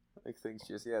 Like things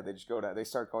just, they just go down, they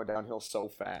start going downhill so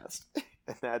fast.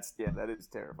 And that is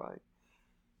terrifying.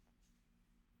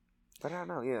 But I don't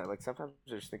know, like sometimes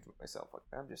I just think to myself, like,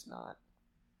 I'm just not.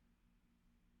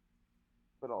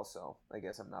 But also, I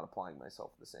guess I'm not applying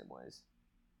myself the same ways.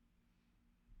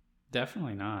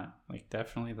 Definitely not. Like,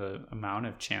 definitely the amount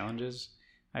of challenges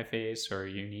I face or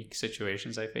unique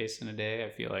situations I face in a day, I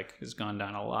feel like has gone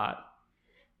down a lot.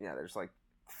 Yeah, there's like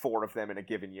 4 of them in a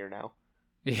given year now.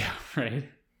 Yeah, right.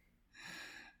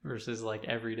 Versus like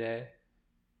every day.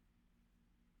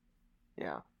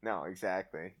 Yeah, no,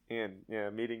 exactly. And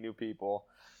meeting new people,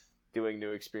 doing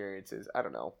new experiences. I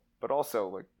don't know. But also,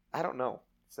 like, I don't know.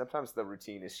 Sometimes the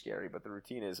routine is scary, but the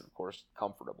routine is, of course,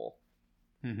 comfortable.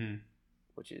 Mm-hmm.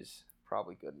 Which is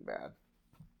probably good and bad.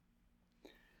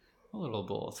 A little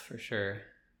both, for sure.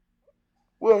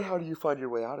 Well, how do you find your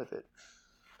way out of it?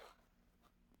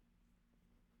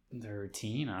 The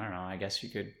routine? I don't know. I guess you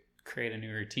could create a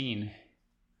new routine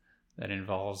that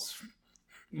involves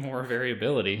more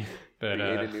variability. But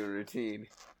create a new routine.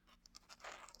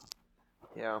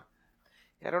 Yeah.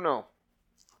 I don't know.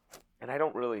 And I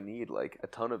don't really need like a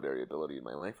ton of variability in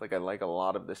my life. Like I like a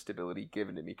lot of the stability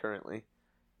given to me currently.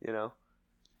 You know?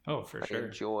 Oh, for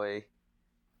sure.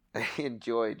 I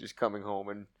enjoy just coming home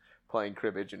and playing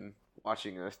cribbage and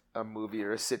watching a movie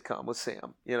or a sitcom with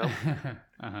Sam. You know,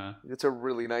 Uh-huh. it's a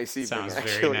really nice evening. Sounds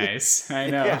actually. very nice. I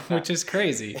know, Yeah. which is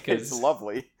crazy It's because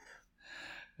lovely.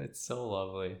 it's so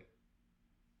lovely.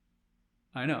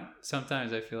 I know.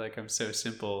 Sometimes I feel like I'm so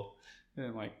simple,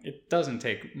 and like it doesn't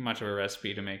take much of a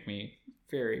recipe to make me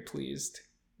very pleased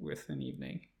with an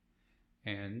evening.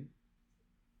 And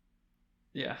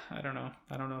yeah, I don't know.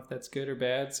 I don't know if that's good or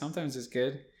bad. Sometimes it's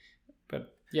good,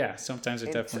 but yeah, sometimes it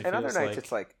And, definitely and other feels nights like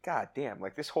it's like, God damn,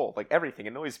 like this whole like everything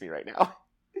annoys me right now.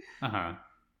 uh-huh.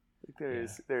 Like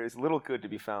there is little good to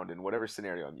be found in whatever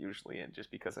scenario I'm usually in, just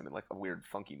because I'm in like a weird,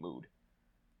 funky mood.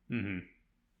 Mm-hmm.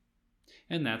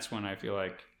 And that's when I feel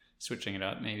like switching it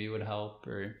up maybe would help,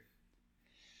 or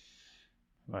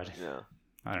but Yeah.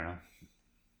 I don't know.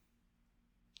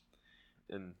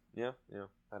 And yeah,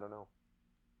 I don't know.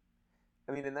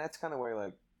 I mean, and that's kind of where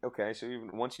like, okay, so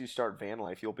even once you start van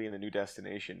life, you'll be in a new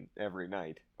destination every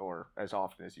night or as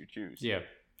often as you choose. Yeah,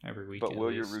 every week. But at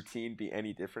will your least. routine be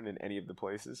any different in any of the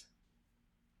places?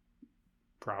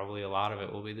 Probably a lot of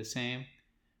it will be the same.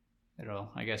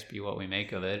 It'll, I guess, be what we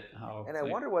make of it. How, And I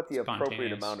like, wonder what the appropriate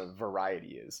spontaneous. amount of variety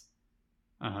is.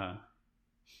 Uh-huh.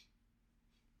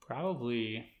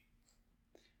 Probably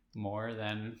more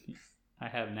than I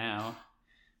have now,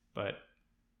 but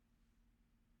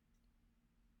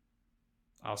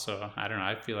also, I don't know,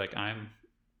 I feel like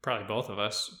probably both of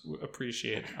us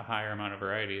appreciate a higher amount of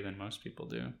variety than most people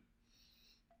do.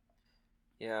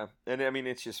 Yeah, and I mean,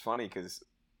 it's just funny because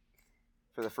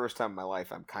for the first time in my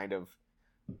life,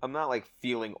 I'm not like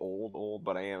feeling old,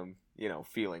 but I am,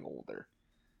 feeling older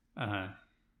Uh-huh.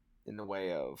 in the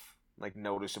way of like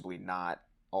noticeably not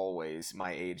always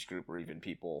my age group or even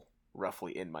people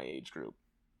roughly in my age group.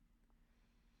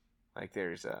 Like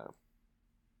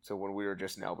so when we were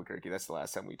just in Albuquerque, that's the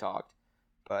last time we talked,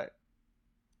 but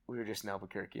we were just in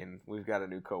Albuquerque and we've got a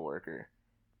new coworker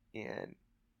and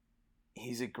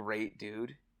he's a great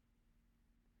dude,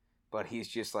 but he's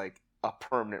just like a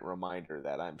permanent reminder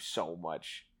that I'm so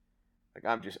much like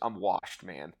I'm washed,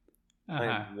 man. Uh-huh.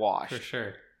 I'm washed. For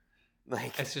sure.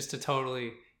 Like it's just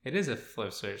it is a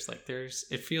flip switch. Like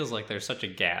it feels like there's such a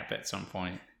gap at some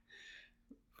point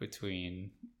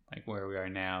between like where we are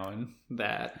now and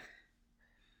that.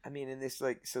 I mean, in this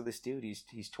like, so this dude,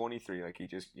 he's 23. Like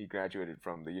he graduated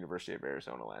from the University of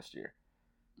Arizona last year,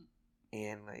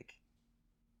 and like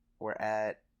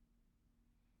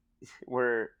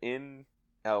we're in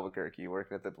Albuquerque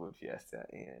working at the Blue Fiesta,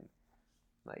 and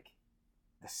like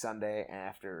the Sunday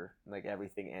after like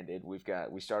everything ended, we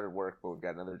started work, but we've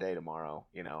got another day tomorrow,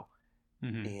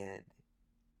 Mm-hmm. and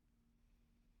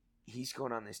he's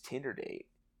going on this Tinder date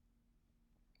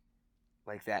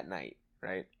like that night,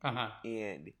 right? Uh-huh.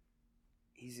 And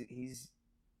he's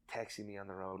texting me on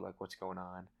the road like, what's going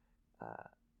on?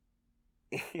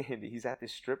 And he's at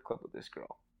this strip club with this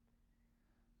girl.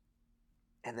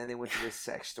 And then they went to this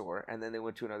sex store, and then they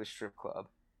went to another strip club.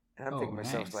 And I'm thinking to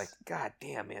myself, nice. like, God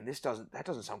damn, man, that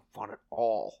doesn't sound fun at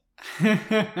all. Like,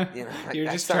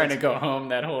 you're just trying to go home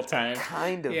that whole time.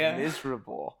 Kind of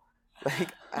miserable. Like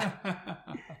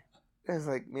I was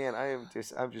like, man,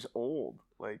 I'm just old.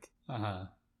 Like, uh-huh.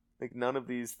 Like none of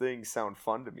these things sound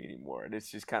fun to me anymore, and it's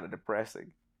just kind of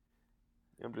depressing.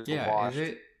 I'm just washed.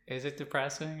 Is it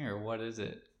depressing or what is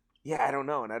it? Yeah, I don't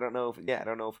know, and I don't know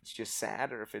if it's just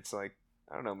sad or if it's like,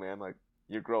 I don't know, man. Like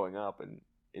you're growing up, and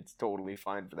it's totally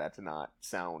fine for that to not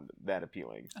sound that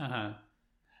appealing.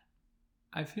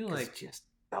 I feel like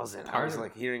I was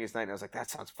like hearing his night, and I was like, that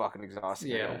sounds fucking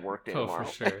exhausting. Yeah, I gotta work day tomorrow.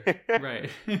 For sure. Right.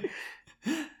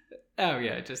 Oh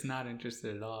yeah, just not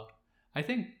interested at all. I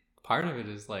think part of it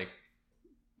is like,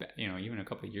 even a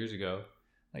couple of years ago,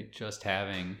 like just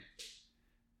having,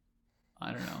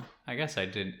 I don't know. I guess I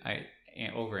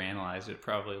overanalyzed it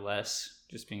probably less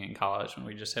just being in college when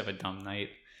we just have a dumb night,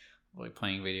 like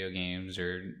playing video games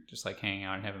or just like hanging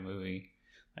out and have a movie.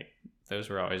 Like those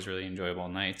were always really enjoyable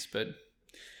nights, but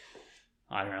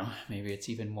I don't know. Maybe it's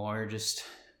even more just,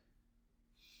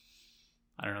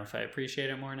 I don't know if I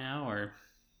appreciate it more now or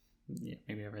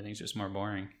maybe everything's just more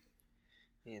boring.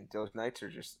 And those nights are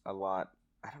just a lot.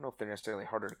 I don't know if they're necessarily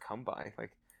harder to come by.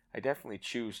 Like I definitely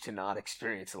choose to not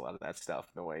experience a lot of that stuff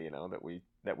in the way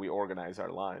that we organize our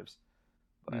lives.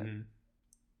 But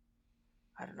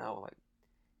I don't know, like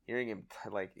hearing him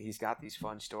like he's got these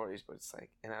fun stories, but it's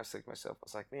like, and I was thinking to myself, I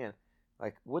was like, man,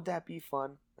 like would that be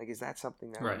fun? Like is that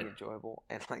something that would be enjoyable?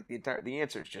 And like the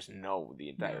answer is just no the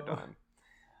entire time.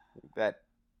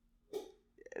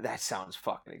 That sounds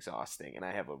fucking exhausting, and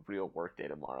I have a real work day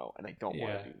tomorrow, and I don't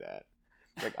want to do that.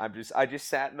 Like I just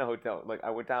sat in the hotel. Like I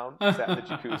went down, sat in the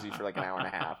jacuzzi for like an hour and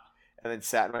a half, and then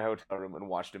sat in my hotel room and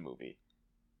watched a movie.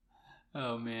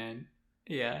 Oh man,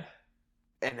 yeah.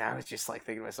 And I was just like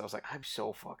thinking to myself, I was like, I'm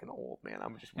so fucking old, man.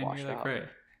 I'm just And washed you're like, out. right,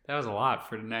 that was a lot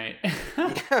for tonight.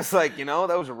 Yeah, it's like,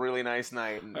 that was a really nice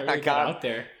night. And I got out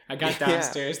there. I got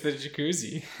downstairs to the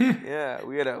jacuzzi. Yeah,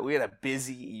 we had a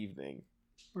busy evening.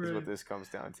 Right. Is what this comes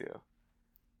down to.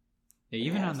 Yeah,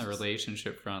 even on the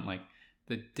relationship front, like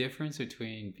the difference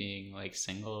between being like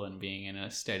single and being in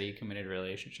a steady, committed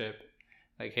relationship.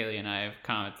 Like Haley and I have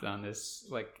commented on this.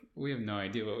 Like we have no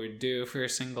idea what we'd do if we were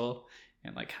single,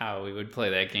 and like how we would play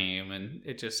that game, and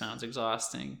it just sounds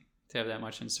exhausting to have that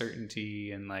much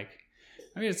uncertainty. And like,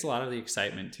 I mean, it's a lot of the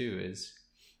excitement too. Is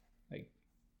like,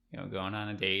 going on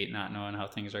a date, not knowing how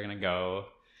things are gonna go,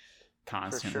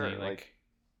 constantly like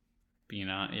being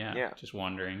on, just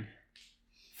wondering.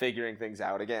 Figuring things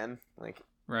out again, like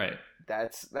right.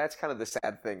 That's kind of the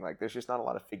sad thing. Like, there's just not a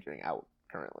lot of figuring out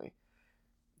currently.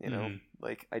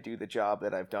 Like I do the job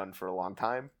that I've done for a long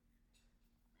time.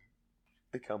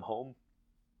 I come home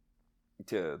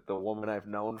to the woman I've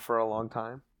known for a long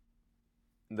time.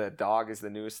 The dog is the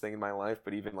newest thing in my life,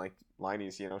 but even like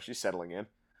Liney's, she's settling in.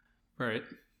 Right.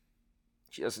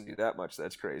 She doesn't do that much.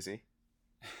 That's crazy.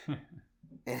 And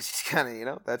it's just kind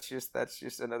of, that's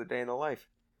just another day in the life.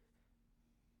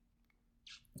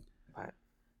 But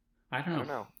I don't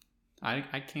know. I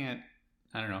can't.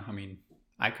 I don't know. I mean,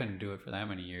 I couldn't do it for that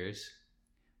many years.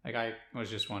 Like, I was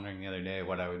just wondering the other day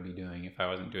what I would be doing if I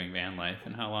wasn't doing van life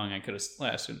and how long I could have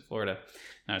lasted in Florida.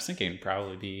 And I was thinking it'd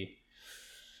probably be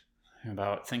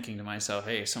about thinking to myself,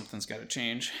 hey, something's got to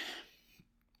change.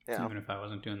 Yeah. Even if I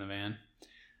wasn't doing the van.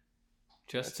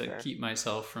 Just to keep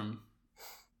myself from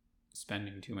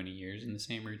spending too many years in the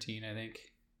same routine, I think.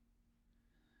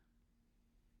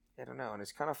 I don't know. And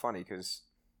it's kind of funny because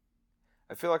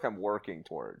I feel like I'm working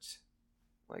towards,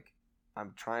 like,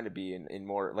 I'm trying to be in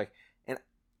more, like, and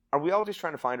are we all just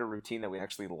trying to find a routine that we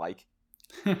actually like?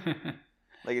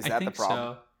 Like, is that the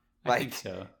problem? I think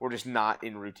so. We're just not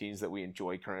in routines that we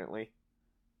enjoy currently.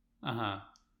 Uh-huh.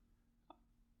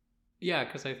 Yeah,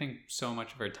 because I think so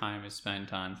much of our time is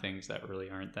spent on things that really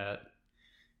aren't that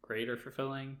great or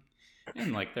fulfilling.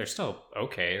 And, like, they're still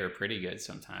okay or pretty good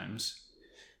sometimes.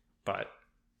 But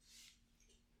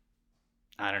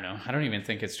I don't know. I don't even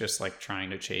think it's just, like,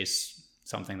 trying to chase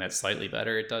something that's slightly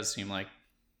better. It does seem like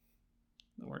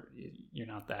you're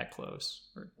not that close.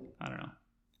 Or I don't know.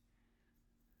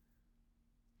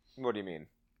 What do you mean?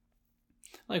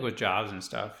 Like with jobs and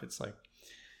stuff, it's like,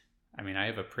 I mean, I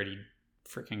have a pretty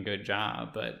freaking good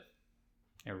job, but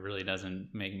it really doesn't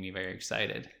make me very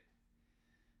excited.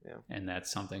 Yeah. And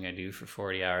that's something I do for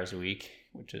 40 hours a week,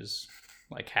 which is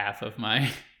like half of my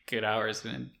good hours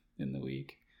in the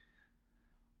week.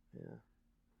 Yeah.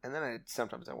 And then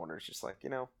sometimes I wonder, it's just like,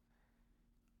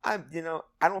 I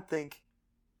don't think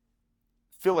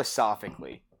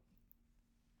philosophically,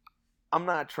 I'm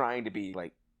not trying to be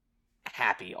like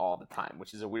happy all the time,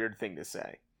 which is a weird thing to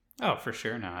say. Oh, for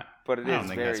sure not. But it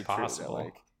is very possible.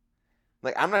 True.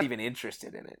 Like I'm not even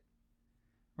interested in it.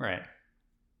 Right.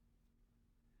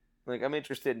 Like I'm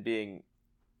interested in being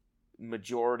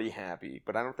majority happy,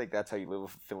 but I don't think that's how you live a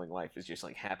fulfilling life, is just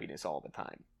like happiness all the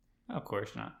time. Oh, of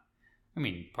course not. I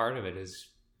mean, part of it is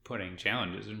putting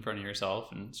challenges in front of yourself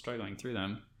and struggling through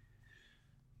them.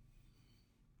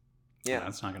 Yeah. So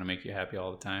that's not going to make you happy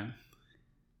all the time.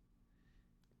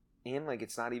 And like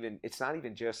it's not even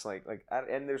just like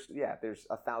and there's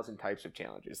 1,000 types of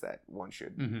challenges that one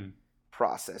should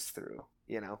process through,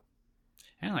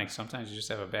 And like sometimes you just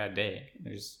have a bad day.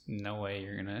 There's no way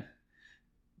you're gonna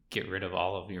get rid of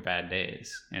all of your bad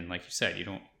days. And like you said,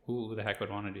 who the heck would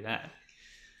want to do that?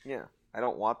 Yeah, I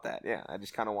don't want that. Yeah, I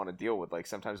just kind of want to deal with, like,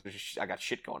 sometimes I got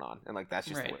shit going on, and like that's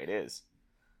just the way it is.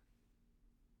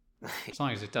 As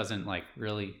long as it doesn't like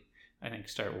really, I think,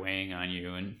 start weighing on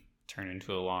you and turn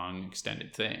into a long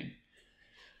extended thing.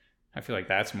 I feel like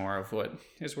that's more of what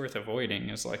is worth avoiding,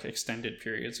 is like extended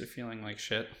periods of feeling like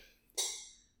shit.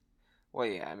 Well,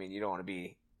 yeah, I mean, you don't want to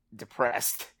be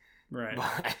depressed, right?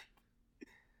 But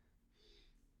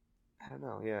I don't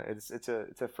know. Yeah, it's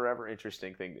a forever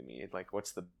interesting thing to me. It's like,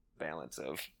 what's the balance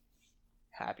of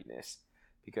happiness?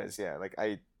 Because like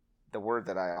the word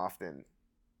that I often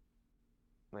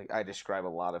I describe a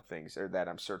lot of things, or that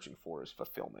I'm searching for, is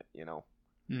fulfillment.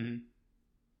 Mm-hmm.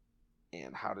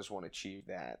 And how does one achieve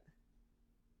that?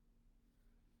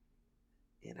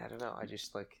 And I don't know. I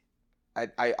just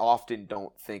I often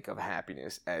don't think of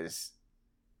happiness as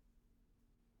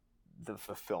the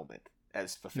fulfillment.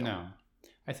 No,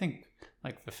 I think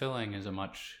like fulfilling is a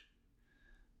much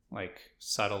like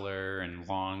subtler and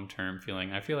long-term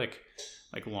feeling. I feel like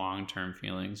long-term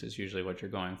feelings is usually what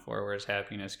you're going for, whereas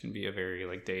happiness can be a very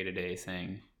like day-to-day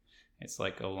thing. It's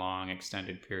like a long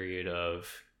extended period of,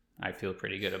 I feel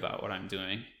pretty good about what I'm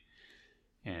doing.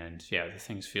 And yeah, the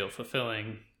things feel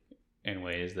fulfilling in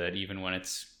ways that even when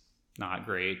it's not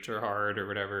great or hard or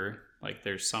whatever, like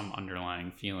there's some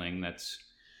underlying feeling that's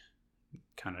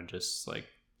kind of just like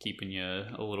keeping you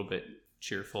a little bit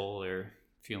cheerful or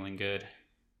feeling good.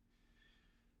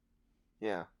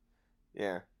 Yeah.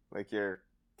 Yeah. Like you're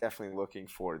definitely looking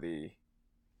for the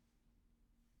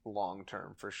long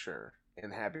term for sure.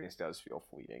 And happiness does feel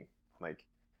fleeting. Like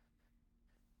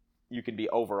you can be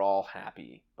overall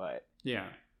happy, but yeah,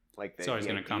 like it's always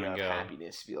going to come and go.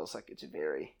 Happiness feels like it's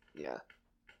very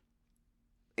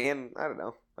and I don't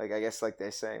know, like I guess like they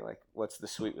say, like what's the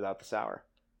sweet without the sour?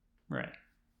 Right.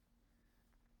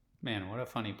 Man, what a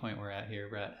funny point we're at here,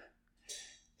 Brett.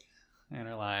 And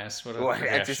our lives. What a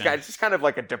progression. It's just kind of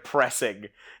like a depressing.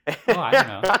 Oh, I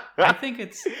don't know. I think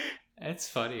it's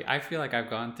funny. I feel like I've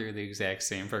gone through the exact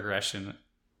same progression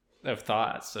of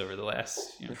thoughts over the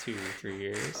last 2 or 3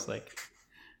 years. Like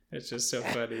it's just so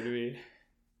funny to me.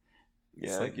 Yeah,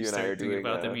 it's like you start thinking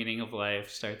about the meaning of life.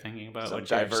 Start thinking about what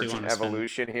you actually want to spend. Divergent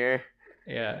evolution here.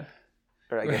 Yeah.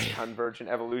 Or I guess convergent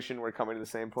evolution. We're coming to the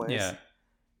same place. Yeah.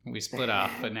 We split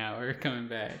off, but now we're coming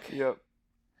back. Yep.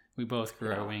 We both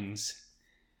grew our wings.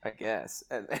 I guess.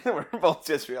 And we're both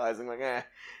just realizing, like,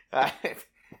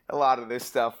 a lot of this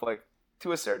stuff, like,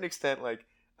 to a certain extent, like,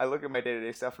 I look at my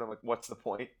day-to-day stuff and I'm like, what's the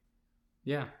point?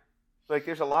 Yeah. Like,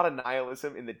 there's a lot of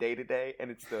nihilism in the day-to-day, and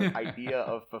it's the idea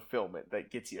of fulfillment that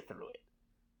gets you through it.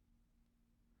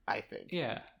 I think.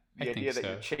 Yeah. The idea that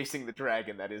you're chasing the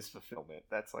dragon that is fulfillment.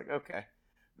 That's like, okay,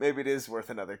 maybe it is worth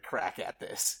another crack at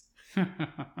this.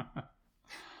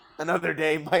 Another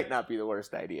day might not be the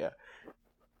worst idea.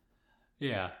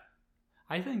 Yeah.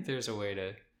 I think there's a way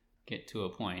to get to a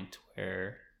point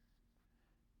where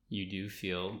you do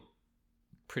feel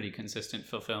pretty consistent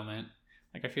fulfillment.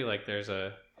 Like I feel like there's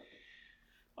a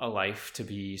life to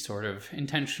be sort of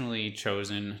intentionally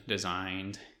chosen,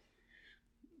 designed.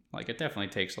 Like it definitely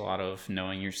takes a lot of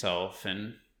knowing yourself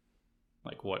and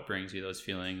like what brings you those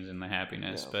feelings and the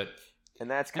happiness. Yeah. And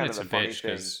that's kind of the funny thing.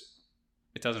 Because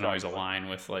it doesn't always align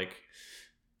with like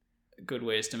good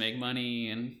ways to make money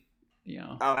and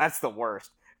Oh, that's the worst.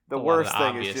 The worst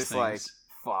thing is just like,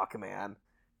 fuck, man.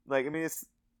 Like, I mean,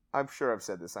 I'm sure I've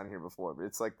said this on here before, but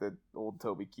it's like the old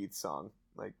Toby Keith song.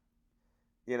 Like,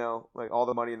 like all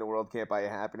the money in the world can't buy you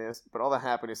happiness, but all the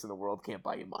happiness in the world can't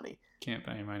buy you money. Can't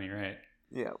buy you money, right?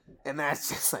 Yeah. And that's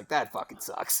just like, that fucking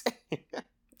sucks.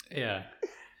 Yeah.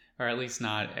 Or at least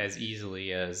not as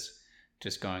easily as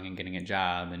just going and getting a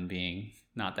job and being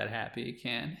not that happy you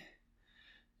can.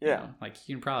 Yeah. Like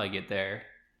you can probably get there,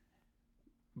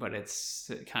 but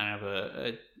it's kind of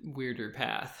a weirder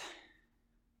path.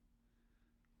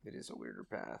 It is a weirder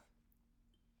path.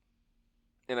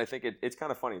 And I think it's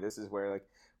kind of funny. This is where like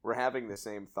we're having the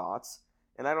same thoughts,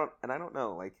 and I don't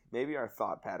know, like maybe our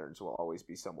thought patterns will always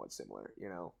be somewhat similar,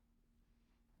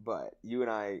 But you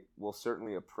and I will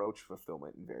certainly approach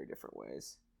fulfillment in very different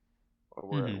ways. Or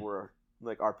we're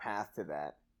like our path to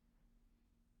that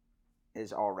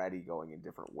is already going in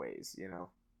different ways,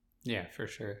 Yeah, for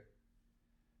sure.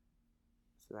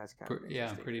 So that's kind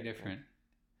of pretty different.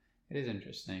 It is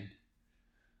interesting.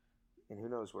 And who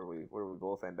knows where we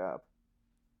both end up.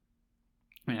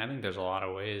 I mean, I think there's a lot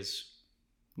of ways,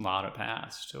 a lot of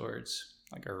paths towards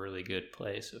like a really good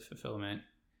place of fulfillment.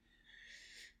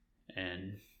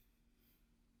 And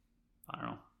I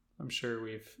don't know. I'm sure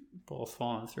we've both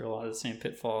fallen through a lot of the same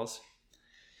pitfalls.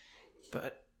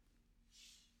 But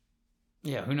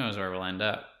yeah, who knows where we'll end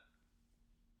up.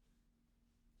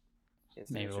 It's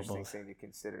an interesting thing to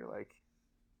consider. Like,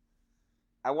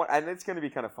 and it's going to be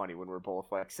kind of funny when we're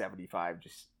both like 75,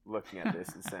 just looking at this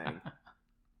and saying,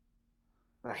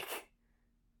 like,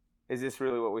 is this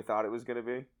really what we thought it was going to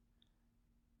be?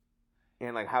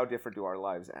 And like, how different do our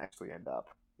lives actually end up?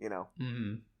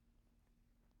 Mm-hmm.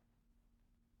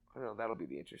 I don't know. That'll be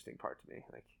the interesting part to me.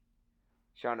 Like,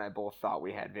 Sean and I both thought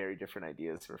we had very different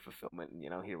ideas for fulfillment,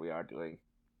 and here we are doing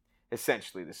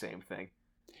essentially the same thing.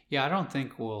 Yeah, I don't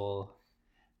think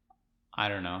I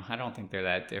don't know. I don't think they're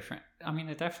that different. I mean,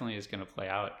 it definitely is going to play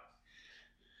out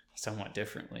somewhat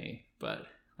differently, but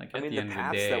like at the end of the day, the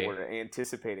paths that we're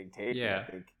anticipating taking, I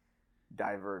think,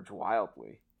 diverge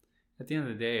wildly. At the end of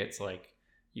the day, it's like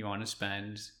you want to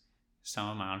spend some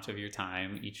amount of your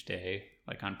time each day,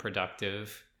 like on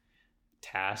productive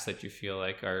tasks that you feel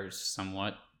like are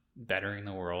somewhat bettering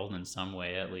the world in some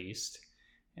way, at least.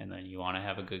 And then you want to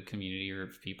have a good community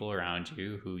of people around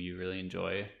you who you really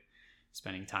enjoy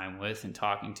spending time with and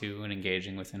talking to and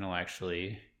engaging with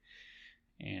intellectually.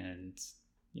 And,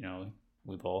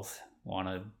 we both want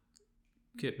to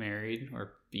get married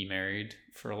or be married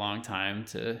for a long time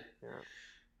to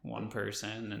one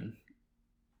person, and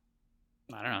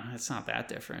I don't know, it's not that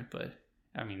different, but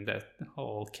I mean, the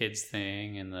whole kids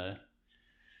thing and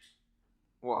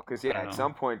Well, because at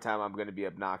some point in time, I'm going to be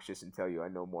obnoxious and tell you I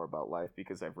know more about life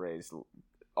because I've raised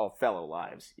all fellow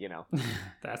lives.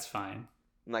 That's fine.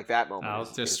 And like that moment,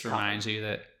 I'll just remind you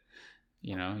that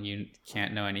you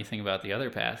can't know anything about the other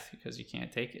path because you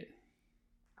can't take it.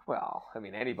 Well, I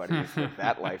mean, anybody has lived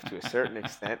that life to a certain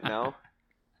extent. No,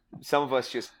 some of us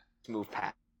just move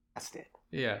past it.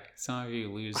 Yeah, some of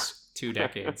you lose 2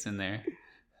 decades in there.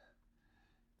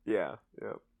 Yeah.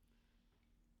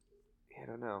 I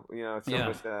don't know. Some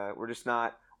of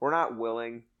us, we're not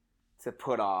willing to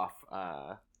put off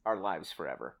our lives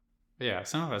forever. Yeah,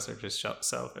 some of us are just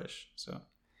selfish. So.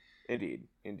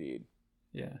 Indeed.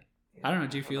 Yeah. I don't know.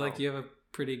 Do you feel like you have a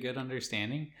pretty good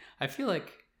understanding? I feel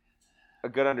like a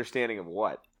good understanding of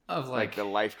what? Of like the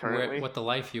life currently? What the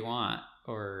life you want,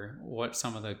 or what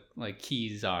some of the like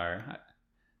keys are.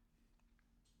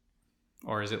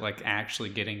 Or is it like actually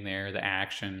getting there, the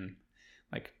action,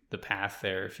 like the path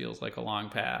there feels like a long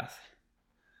path?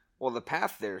 Well, the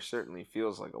path there certainly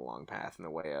feels like a long path in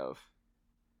the way of,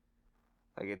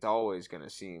 like, it's always going to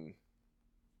seem,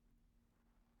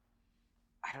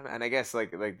 I don't know, and I guess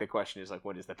like the question is like,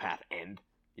 when does the path end?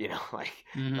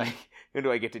 Like when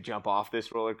do I get to jump off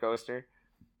this roller coaster?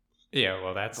 Yeah,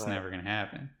 well, that's never going to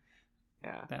happen.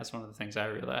 Yeah, that's one of the things I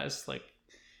realized. Like,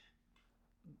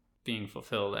 being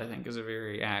fulfilled, I think, is a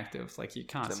very active. Like, you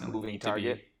constantly need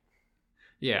target. To be.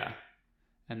 Yeah,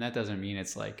 and that doesn't mean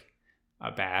it's like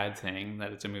a bad thing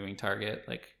that it's a moving target.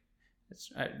 Like,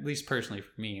 it's, at least personally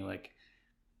for me, like,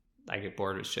 I get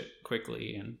bored with shit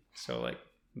quickly, and so like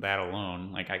that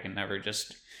alone, like, I can never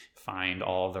just find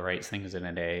all the right things in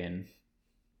a day and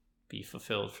be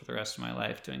fulfilled for the rest of my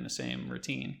life doing the same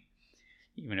routine,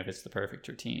 even if it's the perfect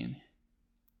routine.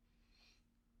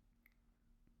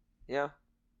 Yeah,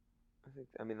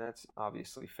 I mean that's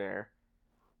obviously fair,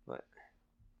 but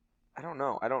I don't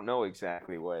know. I don't know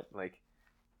exactly what, like,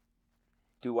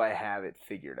 do I have it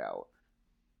figured out?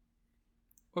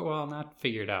 Well, not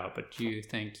figured out, but do you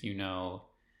think you know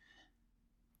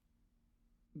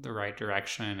the right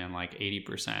direction and like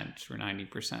 80% or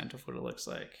 90% of what it looks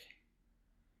like?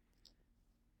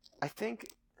 I think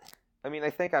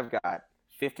I've got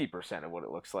 50% of what it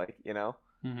looks like,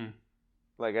 Mm-hmm.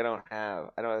 Like,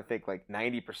 I think like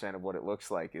 90% of what it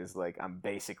looks like is like I'm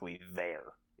basically there,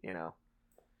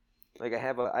 Like, I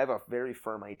have a very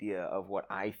firm idea of what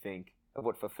I think of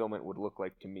what fulfillment would look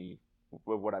like to me,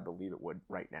 what I believe it would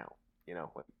right now,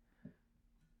 Like,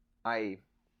 I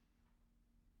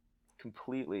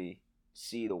completely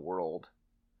see the world.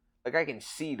 Like, I can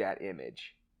see that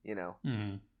image,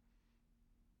 Mm-hmm.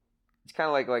 It's kind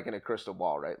of like in a crystal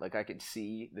ball, right? Like, I can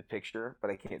see the picture,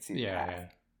 but I can't see the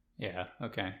path. Yeah.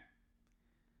 Okay.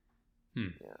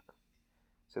 Yeah.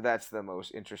 So that's the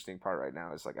most interesting part right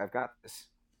now, is like I've got this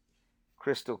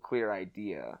crystal clear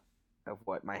idea of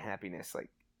what my happiness, like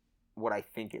what I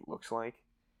think it looks like.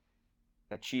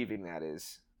 Achieving that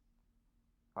is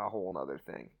a whole nother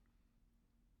thing,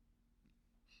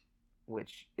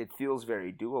 which it feels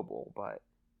very doable, but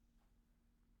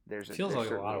there's certainly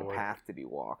a path to be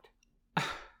walked.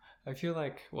 I feel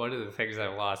like one of the things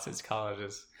I've lost is college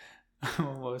is I'm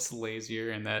almost lazier,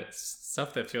 and that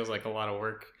stuff that feels like a lot of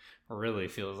work really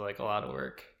feels like a lot of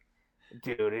work.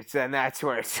 Dude, and that's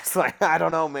where it's just like, I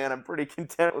don't know, man. I'm pretty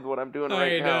content with what I'm doing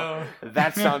right now.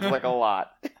 That sounds like a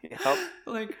lot. Yep.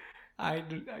 Like, I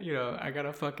got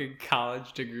a fucking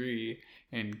college degree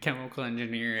in chemical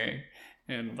engineering,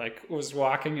 and like was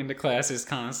walking into classes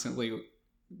constantly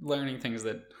learning things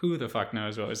that who the fuck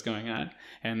knows what was going on.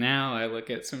 And now I look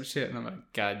at some shit and I'm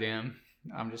like, goddamn,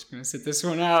 I'm just gonna sit this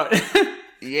one out.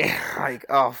 Yeah, like,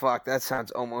 oh fuck, that sounds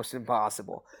almost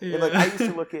impossible. Yeah. And like, I used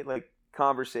to look at like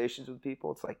conversations with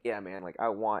people. It's like, yeah, man, like I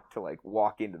want to like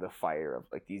walk into the fire of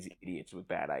like these idiots with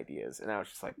bad ideas, and I was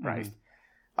just like, Christ,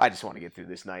 I just want to get through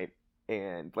this night.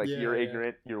 And like, you're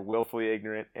ignorant, you're willfully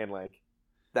ignorant, and like,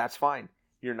 that's fine.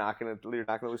 You're not gonna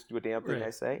listen to a damn thing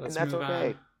I say, and that's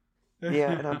okay.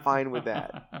 Yeah, and I'm fine with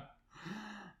that.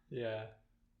 Yeah.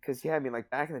 Because, yeah, I mean,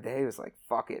 like, back in the day, it was like,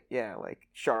 fuck it. Yeah, like,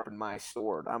 sharpen my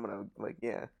sword. I'm going to, like,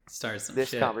 yeah. Start some this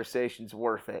shit. Conversation's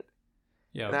worth it.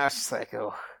 Yeah. And I was just like,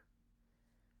 oh,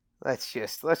 let's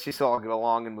just all get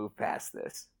along and move past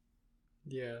this.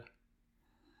 Yeah.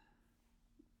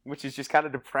 Which is just kind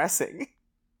of depressing.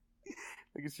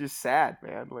 Like, it's just sad,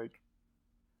 man. Like,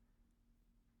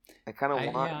 I kind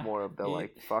of want more of the,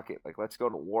 like, fuck it. Like, let's go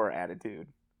to war attitude.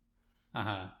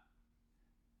 Uh-huh.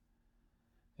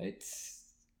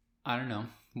 I don't know.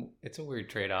 It's a weird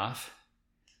trade-off.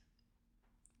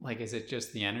 Like, is it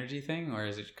just the energy thing, or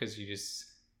is it because you just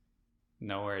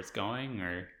know where it's going,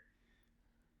 or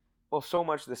Well, so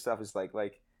much of this stuff is like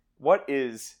what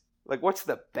is like what's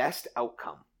the best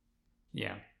outcome?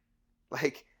 yeah.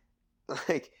 Like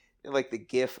like the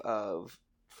gif of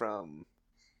from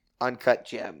Uncut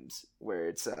Gems where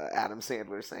it's Adam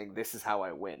Sandler saying, "This is how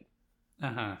I win."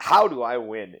 Uh-huh. How do I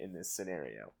win in this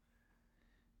scenario?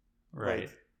 Right.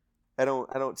 Like, I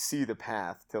don't see the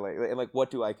path to like what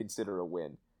do I consider a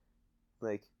win?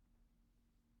 Like,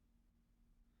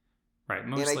 Right.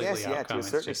 Most and I likely guess yeah, outcome to a is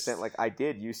certain just extent, like I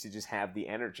did used to just have the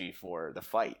energy for the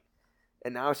fight,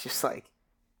 and now it's just like,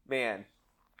 man,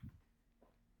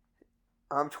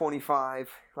 I'm 25,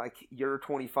 like you're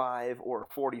 25 or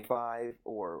 45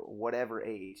 or whatever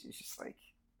age. It's just like,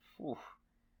 oof.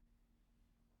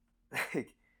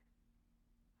 Like,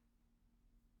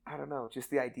 I don't know, just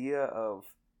the idea of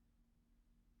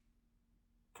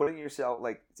putting yourself,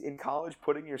 like in college,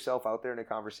 putting yourself out there in a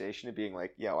conversation and being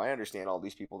like, yo, I understand all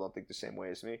these people don't think the same way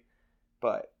as me,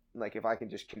 but like if I can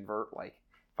just convert, like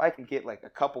if I can get like a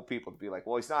couple people to be like,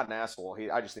 well, he's not an asshole,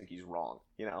 I just think he's wrong,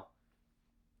 you know,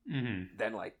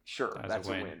 then like sure, that's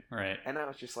a win. Right. And I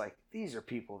was just like, these are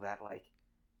people that like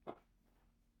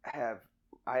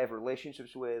I have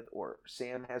relationships with, or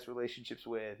Sam has relationships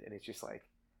with, and it's just like,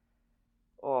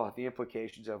 oh, the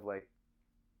implications of like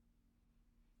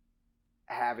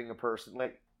having a person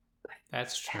like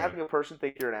That's true. having a person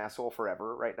think you're an asshole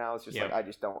forever right now is just Yep. like I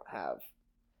just don't have.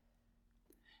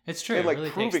 It's true. And it like really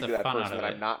proving takes to the that fun out person of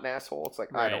that it. I'm not an asshole, it's like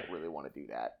I Right. don't really want to do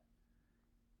that.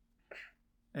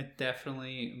 It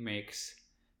definitely makes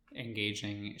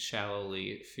engaging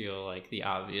shallowly feel like the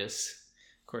obvious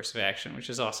course of action, which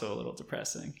is also a little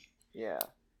depressing. Yeah,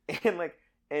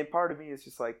 and part of me is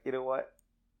just like, you know what,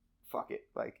 fuck it,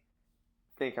 like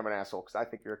think I'm an asshole because I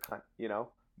think you're a cunt, you know.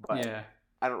 But Yeah.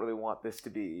 I don't really want this to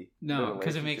be No,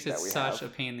 because it makes it that we such have.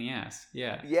 a pain in the ass.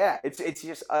 Yeah. Yeah, it's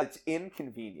just it's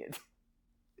inconvenient.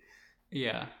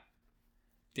 Yeah.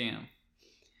 Damn.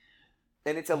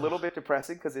 And it's a little bit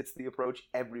depressing because it's the approach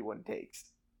everyone takes.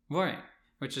 Right.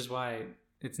 Which is why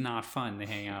it's not fun to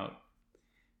hang out.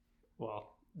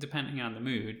 Well, depending on the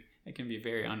mood, it can be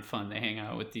very unfun to hang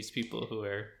out with these people who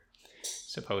are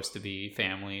supposed to be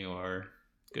family or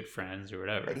good friends or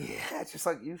whatever. Yeah, it's just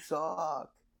like, you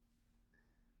suck.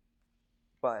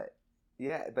 But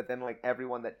yeah, but then like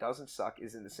everyone that doesn't suck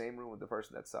is in the same room with the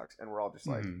person that sucks, and we're all just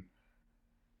like, Mhm.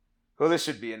 well, this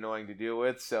should be annoying to deal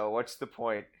with, so what's the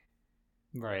point?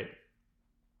 Right.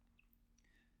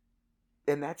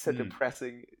 And that's a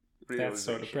depressing realization. That's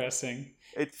so depressing.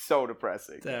 It's so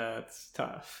depressing. That's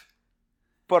tough.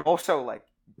 But also, like,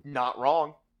 not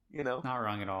wrong, you know? Not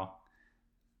wrong at all.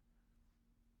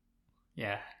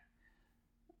 Yeah.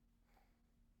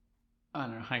 I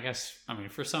don't know. I guess, I mean,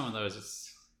 for some of those,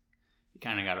 it's, you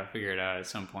kind of got to figure it out at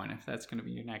some point if that's going to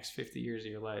be your next 50 years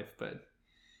of your life. But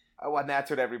Oh, and that's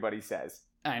what everybody says.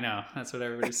 I know. That's what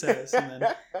everybody says. And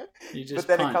then you just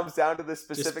but then punt. it comes down to the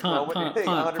specific moment. punt, and you think,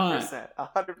 punt, 100%.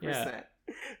 100%. Yeah.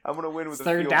 I'm going to win with a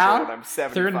Third field down? goal when I'm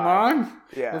 75. Third and long?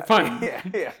 Yeah. We're punting.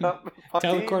 Yeah.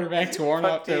 Tell the quarterback to warm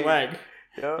up their leg.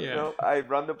 No, Yeah. no. I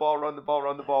run the ball, punt.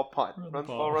 Run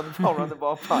the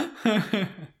ball, punt.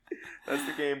 That's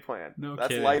the game plan. No That's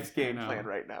kidding. life's game I know. plan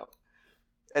right now.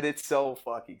 And it's so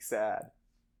fucking sad.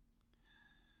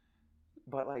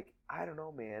 But, like, I don't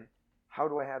know, man. How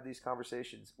do I have these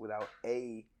conversations without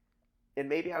and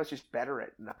maybe I was just better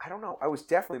at, I don't know. I was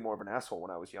definitely more of an asshole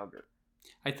when I was younger.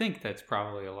 I think that's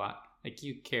probably a lot. Like,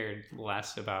 you cared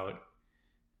less about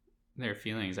their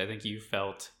feelings. I think you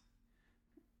felt,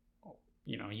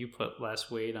 you put less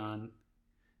weight on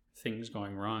things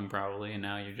going wrong probably, and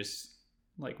now you're just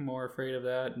like more afraid of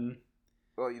that, and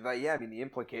Well, yeah, I mean, the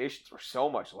implications were so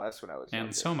much less when I was younger.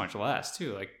 and so much less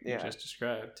too, like Yeah. you just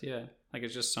described. Yeah, like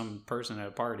it's just some person at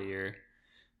a party or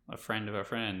a friend of a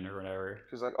friend or whatever.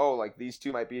 Because, like, oh, like, these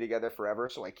two might be together forever,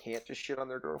 so I can't just shit on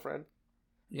their girlfriend?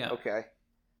 Yeah. Okay.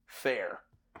 Fair.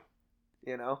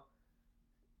 You know?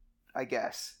 I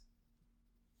guess.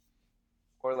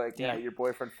 Or, like, yeah, your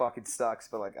boyfriend fucking sucks,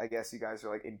 but, like, I guess you guys are,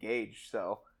 like, engaged,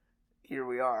 so here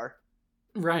we are.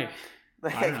 Right.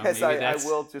 Like, I don't know, guess maybe I that's-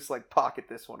 will just, like, pocket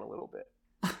this one a little bit.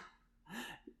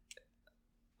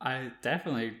 I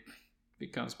definitely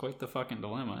becomes quite the fucking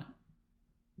dilemma.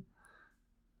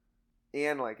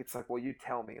 And, like, it's like, well, you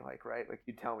tell me, like, right? Like,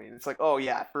 you tell me. And it's like, oh,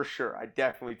 yeah, for sure. I'd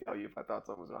definitely tell you if I thought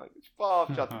something was wrong. Oh,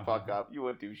 shut the fuck up. You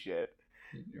wouldn't do shit.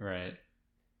 Right.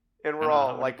 And I we're don't know all,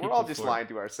 how many like, we're all people just for- lying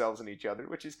to ourselves and each other,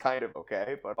 which is kind of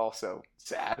okay, but also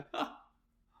sad.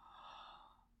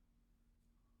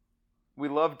 We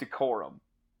love decorum.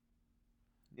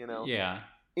 You know? Yeah.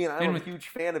 You know, I'm And a with- huge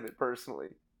fan of it personally.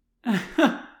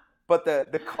 But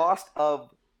the cost of,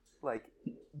 like,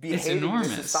 behaving in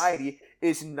enormous. society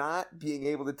is not being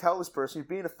able to tell this person you're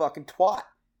being a fucking twat.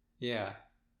 Yeah.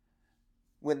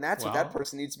 When that's what Well, that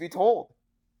person needs to be told.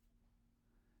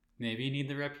 Maybe you need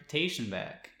the reputation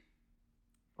back.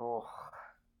 Oh.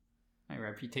 My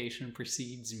reputation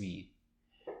precedes me.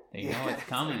 They know it's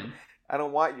coming. I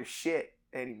don't want your shit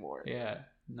anymore. Yeah.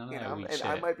 None of You that know, weak and shit.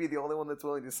 I might be the only one that's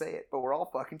willing to say it, but we're all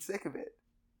fucking sick of it.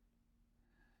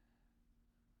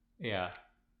 Yeah.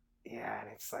 Yeah, and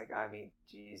it's like, I mean,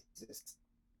 Jesus.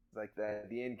 Like the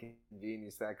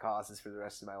inconvenience that causes for the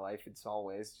rest of my life, it's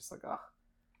always just like, ugh.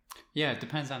 Yeah, it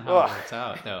depends on how it works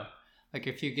out, though. Like,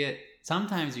 if you get...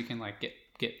 Sometimes you can, like,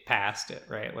 get past it,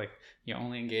 right? Like, you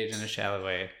only engage in a shallow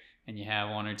way, and you have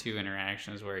one or two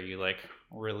interactions where you, like,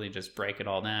 really just break it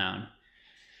all down,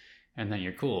 and then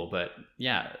you're cool. But,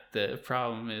 yeah, the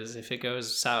problem is if it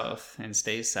goes south and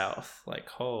stays south, like,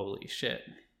 holy shit.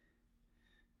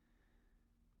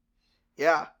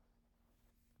 Yeah.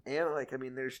 And, like, I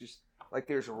mean, there's just, like,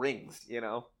 there's rings, you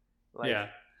know? Like, yeah.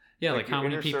 Yeah, like how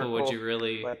many people would you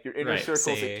really... Like, your inner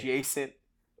circle's adjacent,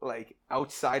 like,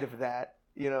 outside of that,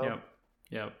 you know?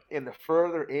 Yep. And the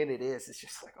further in it is, it's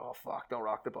just like, oh, fuck, don't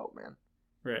rock the boat, man.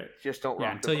 Right. Just don't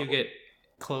rock the boat. Until you get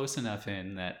close enough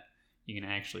in that you can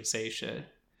actually say shit.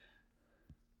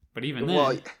 But even then...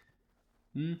 Well,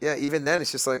 yeah, even then,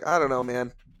 it's just like, I don't know,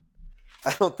 man.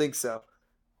 I don't think so.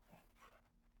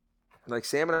 Like,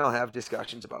 Sam and I'll have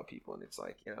discussions about people, and it's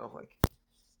like, you know,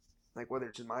 like whether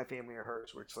it's in my family or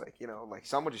hers, where it's like, you know, like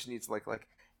someone just needs like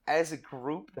as a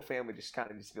group, the family just kind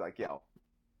of needs to be like, yo,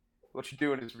 what you're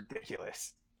doing is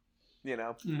ridiculous, you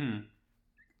know? Mm-hmm.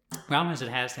 Problem is, it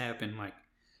has to happen like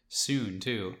soon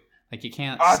too. Like you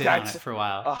can't sit on it for a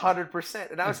while.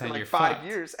 100%. And I was been like 5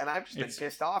 years, and I've just been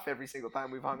pissed off every single time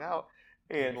we've hung out.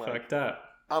 And like, fucked up.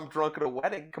 I'm drunk at a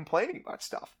wedding complaining about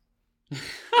stuff.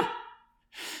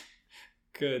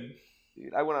 Good.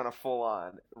 Dude, I went on a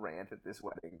full-on rant at this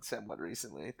wedding somewhat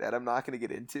recently that I'm not going to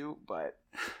get into, but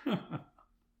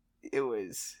it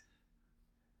was...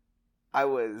 I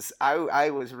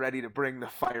was ready to bring the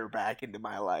fire back into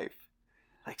my life.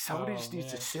 Like, somebody just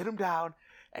needs to sit him down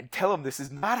and tell him this is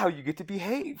not how you get to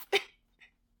behave.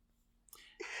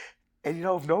 And, you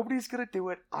know, if nobody's going to do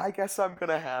it, I guess I'm going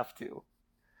to have to.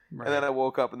 Right. And then I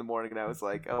woke up in the morning and I was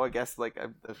like, oh, I guess, like,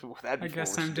 that'd be I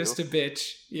guess I'm do. just a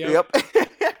bitch. Yep.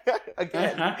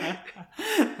 Again.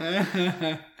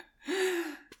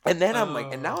 And then I'm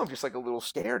like, and now I'm just like a little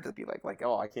scared to be like,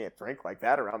 oh, I can't drink like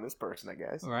that around this person, I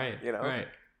guess. Right. You know? Right.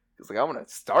 It's like, I'm going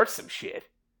to start some shit.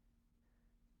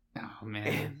 Oh,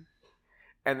 man.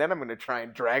 And then I'm going to try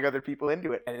and drag other people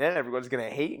into it. And then everyone's going to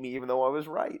hate me even though I was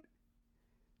right.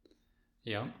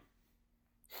 Yep.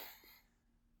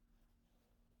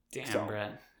 Damn,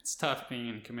 Brett. It's tough being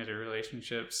in committed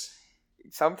relationships.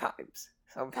 Sometimes.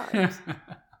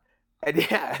 And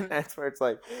yeah, and that's where it's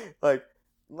like,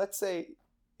 let's say,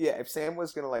 yeah, if Sam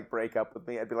was gonna like break up with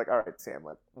me, I'd be like, all right, Sam,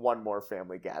 like one more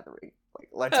family gathering, like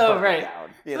let's burn it down,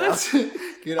 you know.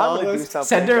 Get all those.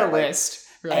 Send her a list.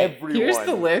 Right. Everyone, here's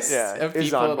the list of people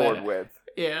is on board with.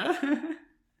 Yeah.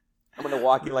 I'm gonna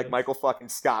walk in like Michael fucking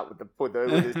Scott with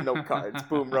his note cards.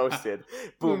 Boom roasted.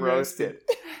 Boom roasted.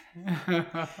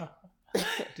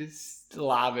 Just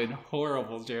lobbing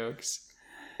horrible jokes.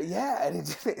 Yeah, and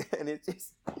it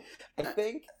just I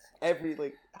think I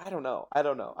don't know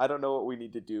what we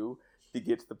need to do to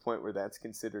get to the point where that's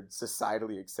considered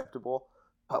societally acceptable.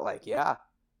 But like, yeah,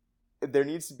 there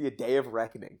needs to be a day of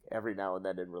reckoning every now and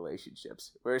then in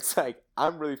relationships where it's like,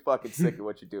 I'm really fucking sick of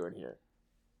what you're doing here.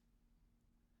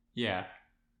 Yeah.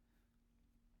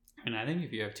 And I think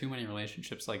if you have too many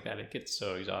relationships like that, it gets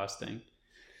so exhausting.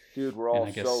 Dude, we're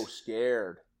all so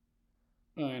scared.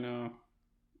 I know.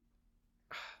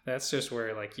 That's just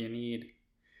where, like, you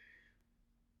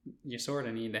sort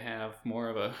of need to have more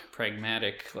of a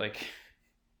pragmatic, like,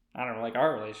 I don't know, like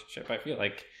our relationship. I feel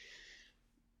like,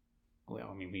 well,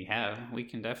 I mean, we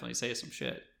can definitely say some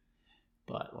shit.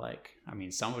 But, like, I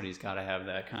mean, somebody's got to have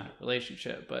that kind of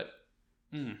relationship, but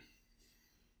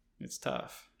it's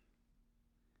tough.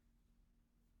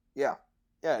 Yeah,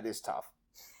 it is tough.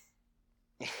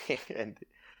 And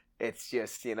it's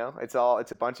just, you know, it's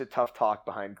a bunch of tough talk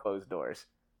behind closed doors.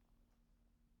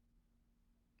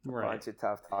 Right. A bunch of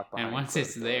tough talk behind and once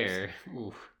it's doors. There,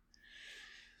 oof.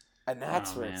 And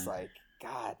that's where it's like,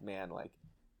 God, man, like,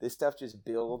 this stuff just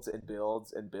builds and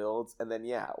builds and builds. And then,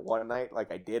 yeah, one night,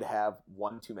 like, I did have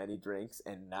one too many drinks,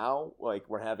 and now, like,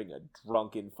 we're having a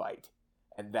drunken fight.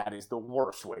 And that is the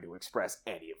worst way to express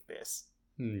any of this.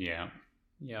 Yeah.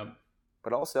 Yep.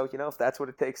 But also, you know, if that's what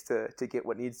it takes to get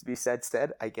what needs to be said,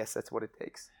 I guess that's what it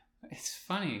takes. It's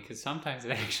funny because sometimes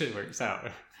it actually works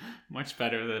out much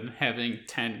better than having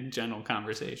 10 general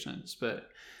conversations, but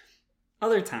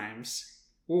other times,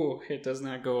 ooh, it does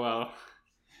not go well.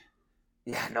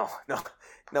 Yeah, no.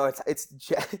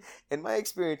 In my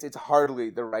experience, it's hardly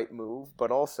the right move.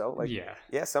 But also, like,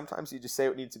 Yeah. sometimes you just say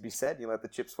what needs to be said, and you let the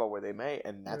chips fall where they may,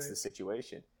 and that's the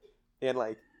situation. And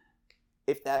like,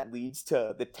 if that leads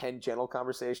to the 10 gentle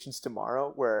conversations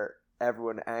tomorrow, where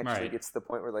everyone actually Right. gets to the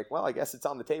point where like, well, I guess it's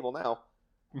on the table now.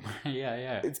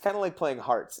 Yeah. It's kind of like playing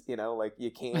hearts, like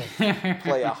you can't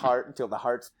play a heart until the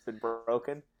heart's been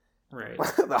broken. Right.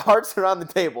 The hearts are on the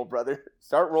table, brother.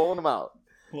 Start rolling them out.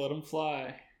 Let them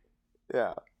fly.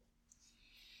 Yeah.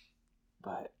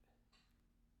 But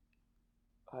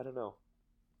I don't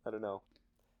know.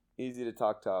 Easy to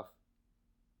talk tough.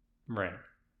 Right.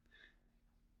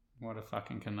 What a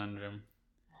fucking conundrum.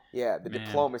 Yeah, the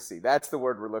diplomacy. That's the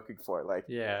word we're looking for. Like,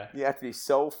 yeah, you have to be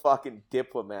so fucking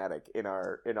diplomatic in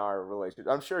our relationship.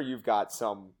 I'm sure you've got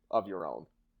some of your own.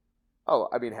 Oh,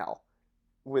 I mean, hell,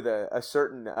 with a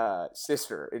certain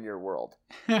sister in your world.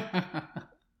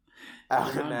 I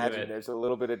would imagine there's a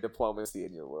little bit of diplomacy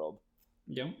in your world.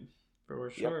 Yep,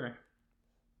 for sure.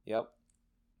 Yep.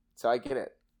 So I get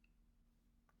it.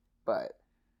 But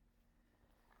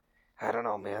I don't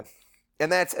know, man.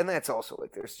 And that's also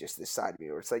like there's just this side of me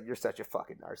where it's like you're such a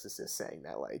fucking narcissist saying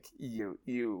that like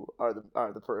you are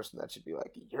the person that should be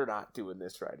like you're not doing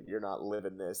this right, you're not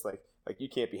living this like you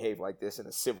can't behave like this in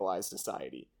a civilized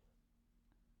society.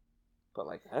 But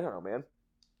like I don't know, man.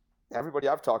 Everybody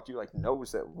I've talked to like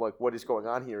knows that like what is going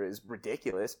on here is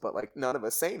ridiculous, but like none of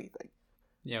us say anything.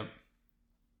 Yep.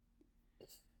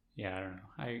 Yeah, I don't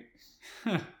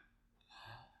know.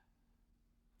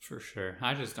 For sure.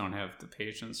 I just don't have the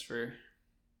patience for.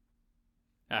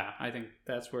 I think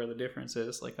that's where the difference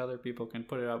is. Like other people can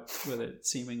put it up with it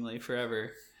seemingly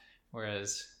forever,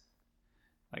 whereas,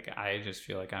 like I just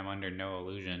feel like I'm under no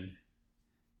illusion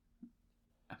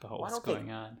about what's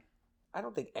going on. I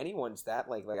don't think anyone's that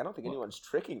like I don't think anyone's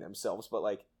tricking themselves, but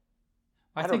like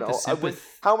I don't think know.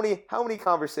 How many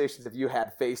conversations have you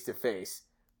had face to face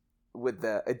with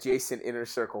the adjacent inner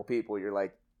circle people? You're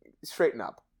like, straighten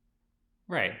up.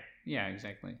 Right. Yeah,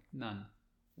 exactly. None.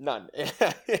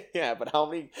 Yeah, but how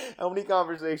many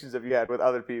conversations have you had with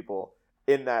other people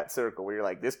in that circle where you're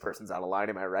like, this person's out of line,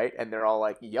 am I right? And they're all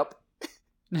like, yep.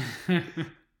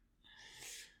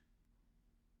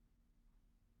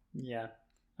 Yeah.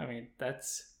 I mean,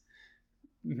 that's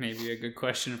maybe a good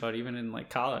question about even in like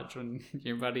college when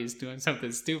your buddy's doing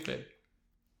something stupid.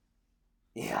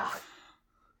 Yeah.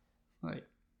 Like,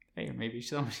 hey, maybe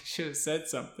somebody should have said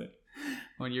something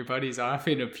when your buddy's off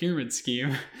in a pyramid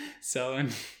scheme selling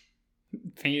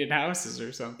painted houses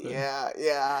or something. Yeah.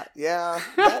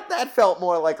 That felt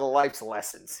more like a life's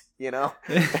lessons,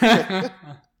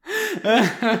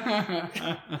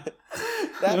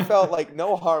 That felt like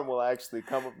no harm will actually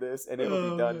come of this, and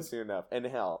it'll be done soon enough. And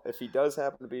hell, if he does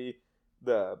happen to be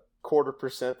the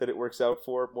 0.25% that it works out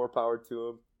for, more power to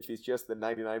him. If he's just the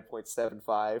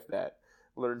 99.75 that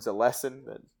learns a lesson,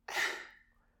 then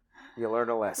you learn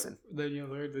a lesson. Then you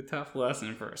learn the tough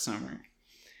lesson for a summer.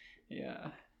 Yeah.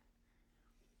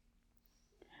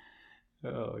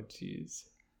 Oh, jeez.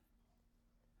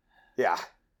 Yeah.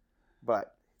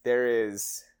 But there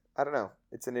is, I don't know,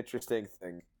 it's an interesting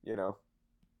thing,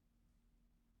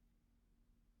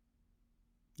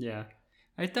 Yeah.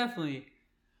 I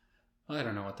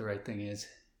don't know what the right thing is.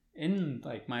 In,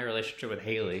 like, my relationship with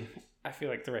Haley, I feel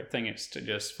like the right thing is to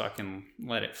just fucking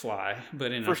let it fly,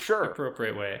 but in an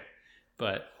appropriate way.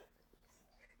 But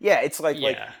yeah, it's like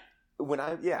when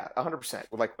 100%.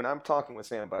 Like when I'm talking with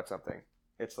Sam about something,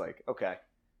 it's like, okay,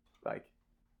 like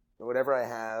whatever I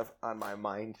have on my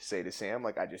mind to say to Sam,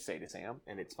 like I just say to Sam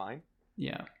and it's fine.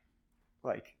 Yeah.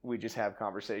 Like we just have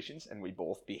conversations and we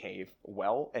both behave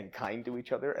well and kind to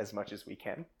each other as much as we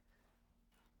can.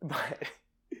 But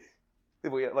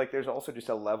there's also just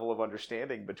a level of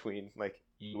understanding between like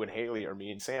you and Haley or me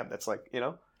and Sam that's like,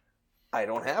 I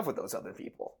don't have with those other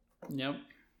people. Yep.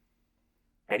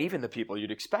 And even the people you'd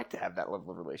expect to have that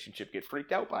level of relationship get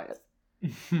freaked out by it.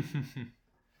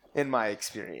 In my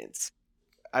experience.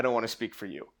 I don't want to speak for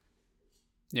you.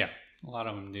 Yeah, a lot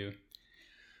of them do.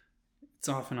 It's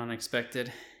often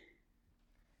unexpected.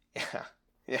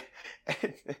 Yeah.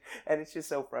 And it's just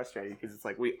so frustrating because it's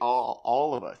like we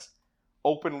all of us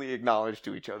openly acknowledge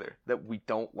to each other that we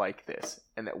don't like this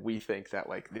and that we think that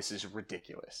like this is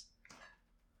ridiculous.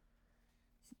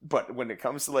 But when it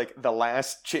comes to like the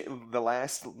last chain in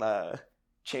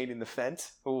the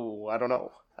fence, I don't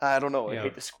know. I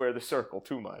hate to square the circle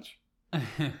too much.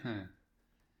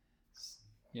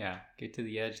 Yeah, get to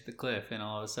the edge of the cliff, and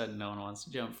all of a sudden, no one wants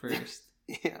to jump first.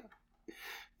 Yeah.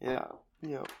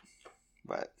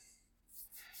 But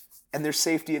and there's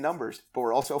safety in numbers, but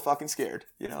we're also fucking scared.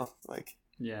 Like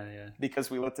Yeah. because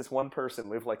we let this one person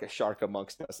live like a shark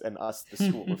amongst us, and us, the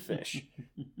school of fish.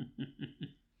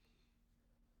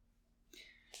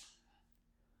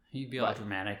 You'd be all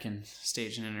dramatic and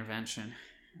stage an intervention.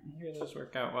 I hear those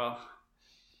work out well.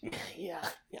 Yeah.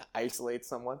 Isolate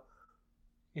someone.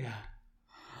 Yeah.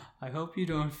 I hope you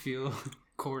don't feel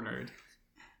cornered.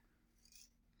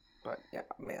 But yeah,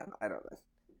 man, I don't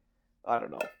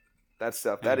know. That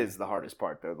stuff. That is the hardest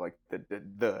part, though. Like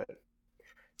the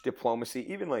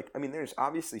diplomacy. Even like, I mean, there's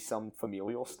obviously some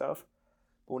familial stuff,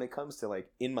 but when it comes to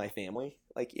like in my family,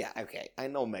 like, yeah, okay, I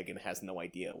know Megan has no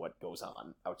idea what goes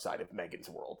on outside of Megan's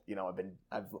world.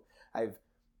 I've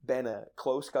been a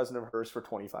close cousin of hers for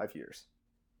 25 years.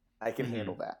 I can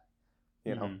handle that.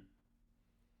 You know.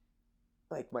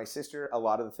 Like my sister, a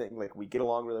lot of the thing, like we get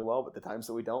along really well, but the times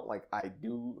that we don't, like I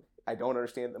don't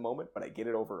understand at the moment, but I get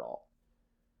it overall.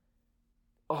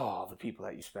 Oh, the people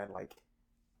that you spend like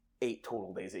 8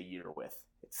 total days a year with,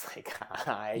 it's like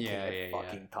I can't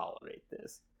fucking tolerate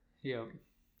this. Yep.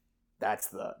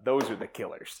 Those are the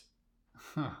killers.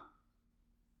 Huh.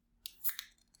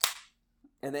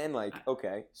 And then like,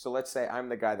 okay, so let's say I'm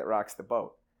the guy that rocks the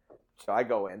boat. So I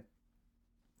go in.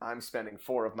 I'm spending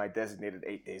 4 of my designated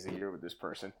 8 days a year with this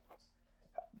person.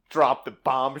 Drop the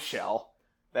bombshell.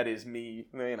 That is me,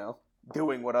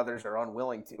 doing what others are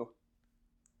unwilling to.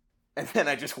 And then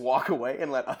I just walk away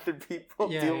and let other people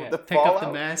deal with the pick fallout. Pick up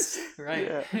the mess, right?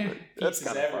 Yeah, that's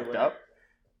kind of fucked up.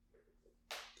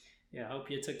 Yeah, I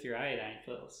hope you took your iodine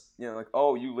pills. Like,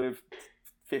 oh, you live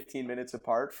 15 minutes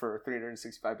apart for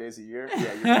 365 days a year?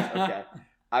 Yeah, you're right. Okay.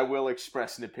 I will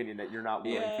express an opinion that you're not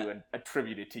willing to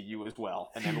attribute it to you as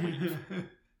well, and then leave.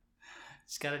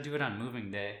 Just gotta do it on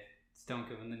moving day. Just don't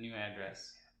give them the new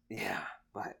address. Yeah,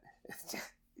 but...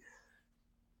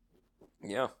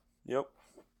 yeah, yep.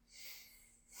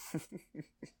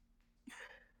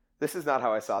 This is not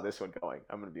how I saw this one going,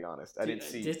 I'm going to be honest. I didn't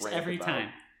see... It's every time.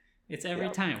 It's every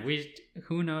time.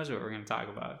 Who knows what we're going to talk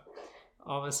about?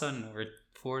 All of a sudden, we're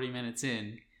 40 minutes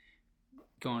in,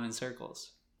 going in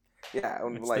circles. Yeah,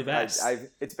 like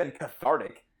it's been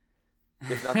cathartic,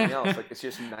 if nothing else. Like it's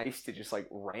just nice to just like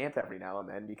rant every now and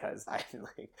then because I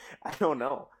don't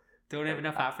know. Don't have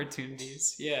enough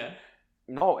opportunities. Yeah.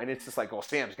 No, and it's just like, well,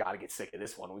 Sam's got to get sick of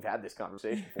this one. We've had this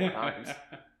conversation 4 times.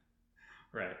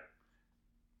 Right.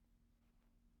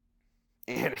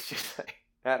 And it's just like,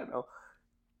 I don't know.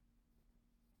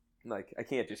 Like I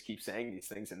can't just keep saying these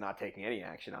things and not taking any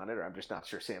action on it, or I'm just not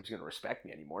sure Sam's going to respect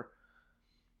me anymore.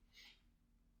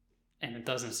 And it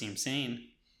doesn't seem sane.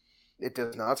 It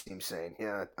does not seem sane.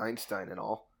 Yeah, Einstein and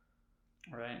all.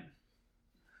 Right.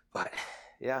 But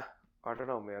yeah, I don't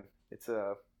know, man. It's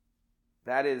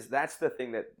that's the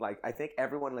thing that like I think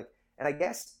everyone like, and I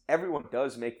guess everyone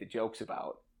does make the jokes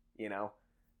about,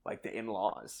 like the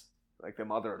in-laws, like the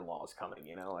mother-in-laws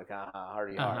coming, like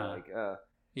hardy like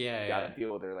gotta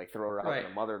deal with her, like throw her out in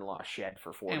the mother-in-law shed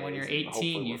for 4 days. And when you're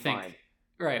 18, you think,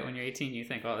 when you're 18, you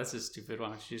think, oh, this is stupid. Why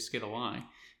don't you just get along?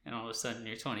 And all of a sudden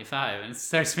you're 25 and it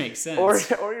starts to make sense.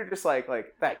 Or you're just like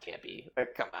that can't be.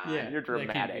 Like, come on, you're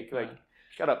dramatic. Like,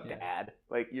 shut up, Dad.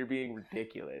 Like, you're being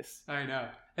ridiculous. I know.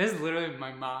 This is literally,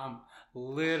 my mom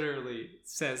literally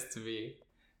says to me,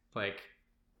 like,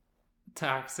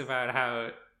 talks about how,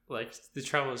 like, the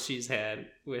trouble she's had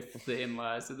with the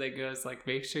in-laws. And then goes, like,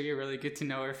 make sure you really get to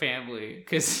know her family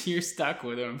because you're stuck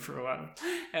with them for a while.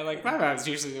 And, like, my mom's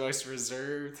usually the most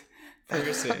reserved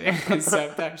person, and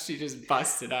sometimes she just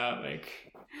busts it out like,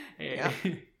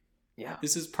 hey,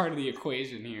 this is part of the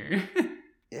equation here.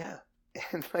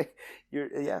 And like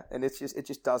and it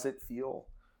just doesn't feel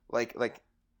like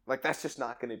that's just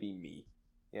not going to be me,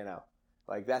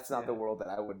 like that's not the world that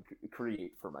I would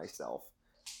create for myself.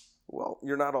 Well,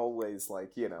 you're not always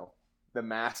like the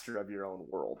master of your own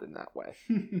world in that way.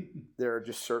 There are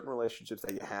just certain relationships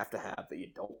that you have to have that you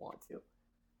don't want to,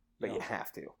 but you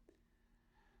have to.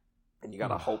 And you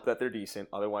gotta hope that they're decent,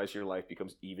 otherwise your life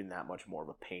becomes even that much more of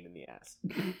a pain in the ass.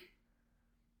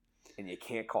 And you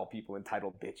can't call people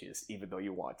entitled bitches, even though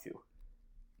you want to.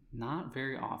 Not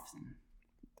very often.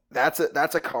 That's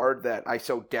a card that I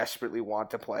so desperately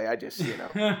want to play. I just,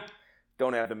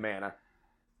 don't have the mana.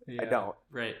 I don't.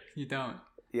 Right, you don't.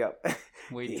 Yep.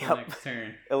 Wait till next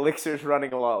turn. Elixir's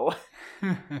running low.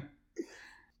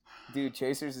 Dude,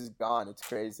 Chasers is gone. It's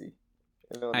crazy.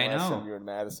 I don't know the last time you were in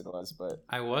Madison was, but...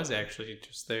 I was actually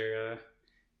just there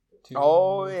 2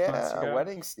 months ago.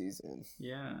 Wedding season.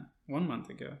 Yeah, 1 month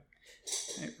ago.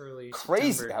 Early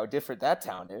Crazy September. how different that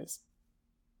town is.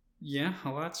 Yeah, a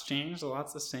lot's changed, a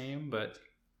lot's the same, but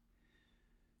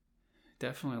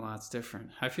definitely a lot's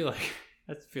different. I feel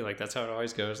like that's how it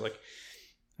always goes. Like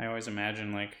I always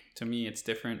imagine, like, to me it's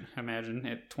different. Imagine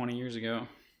it 20 years ago.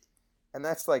 And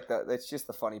that's just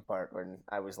the funny part when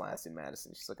I was last in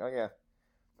Madison. She's like, oh yeah,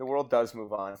 the world does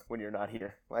move on when you're not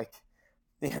here. Like,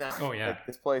 Oh yeah. like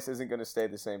this place isn't going to stay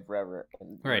the same forever.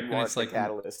 And Right, you and are it's the like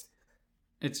catalyst.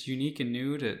 it's unique and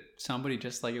new to somebody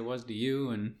just like it was to you,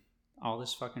 and all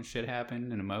this fucking shit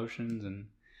happened and emotions and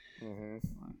Mm-hmm.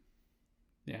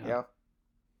 yeah.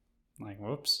 Like,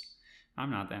 whoops, I'm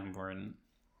not that important.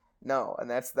 No, and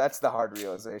that's the hard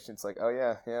realization. It's like, oh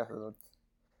yeah,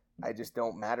 I just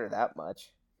don't matter that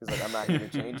much because like I'm not going to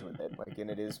change with it. Like, and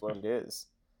it is what it is.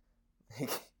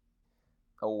 Like,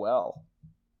 oh well.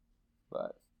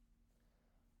 But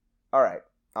all right,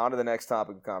 on to the next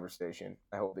topic of conversation.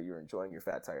 I hope that you're enjoying your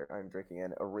Fat Tire. I'm drinking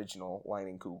an original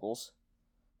Leinenkugels.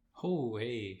 Oh,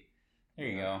 hey, there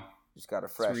you go. Just got a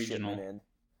It's fresh regional. shipment in.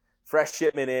 Fresh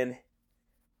shipment in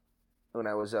when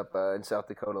I was up in South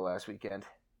Dakota last weekend.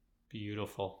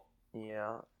 Beautiful.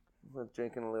 Yeah, I'm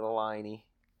drinking a little Liney.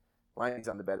 Liney's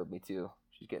on the bed with me too.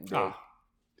 She's getting big. Oh,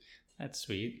 that's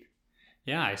sweet.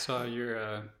 Yeah, I saw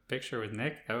your picture with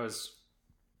Nick. That was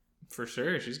for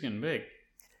sure. She's getting big.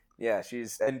 Yeah, she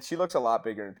looks a lot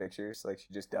bigger in pictures, like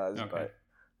she just does. Okay. But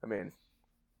I mean,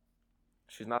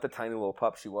 she's not the tiny little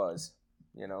pup she was,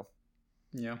 you know.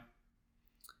 Yeah.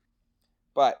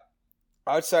 But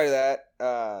outside of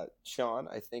that, Sean,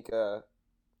 I think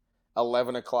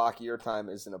 11 o'clock your time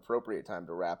is an appropriate time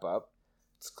to wrap up.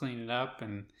 Let's clean it up,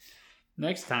 and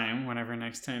next time, whenever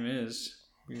next time is,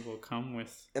 we will come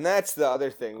with. And that's the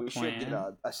other thing. We should plan. get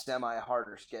a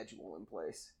semi-harder schedule in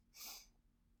place.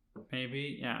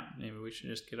 Maybe we should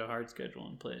just get a hard schedule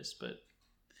in place, but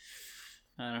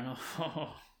I don't know.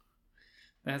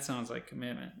 That sounds like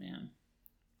commitment, man.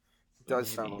 It does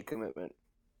sound like commitment.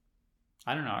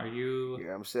 I don't know. Are you?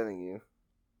 Here, I'm sending you.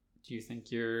 Do you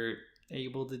think you're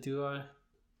able to do a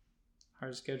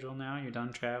hard schedule now? You're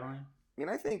done traveling? I mean,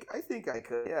 I think I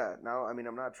could. Yeah. No, I mean,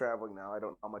 I'm not traveling now. I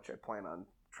don't know how much I plan on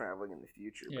traveling in the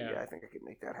future. But yeah, I think I could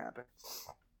make that happen.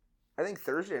 I think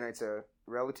Thursday night's a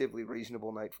relatively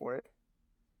reasonable night for it.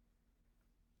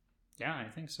 Yeah, I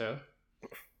think so.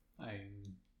 I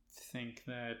think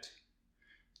that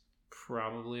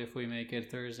probably if we make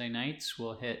it Thursday nights,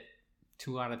 we'll hit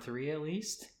 2 out of 3 at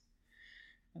least.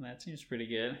 And that seems pretty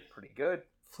good. Pretty good.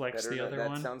 Flex Better the other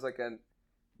one. That sounds like a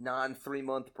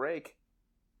non-3-month break.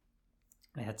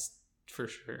 That's for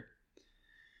sure.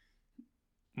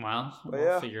 Well,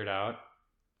 we'll figure it out.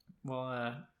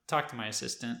 We'll talk to my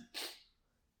assistant.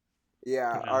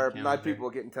 Yeah, my people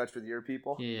get in touch with your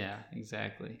people. Yeah,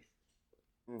 exactly.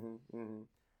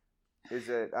 Is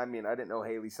it? I mean, I didn't know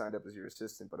Haley signed up as your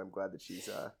assistant, but I'm glad that she's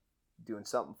doing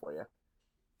something for you.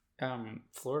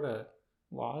 Florida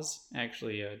laws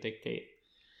actually dictate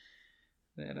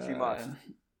that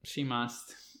she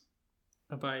must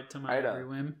abide to my every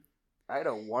whim. I had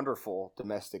a wonderful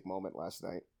domestic moment last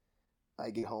night. I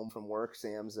get home from work.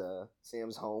 Sam's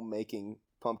home making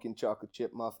pumpkin chocolate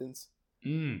chip muffins.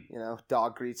 You know,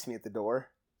 dog greets me at the door.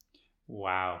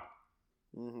 Wow.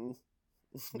 Man,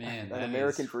 an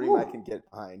American dream I can get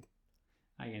behind.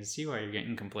 I can see why you're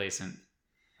getting complacent.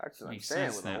 That's what I'm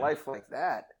saying. With a life like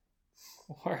that.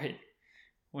 All right.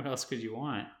 What else could you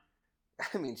want?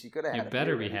 I mean, she could have had a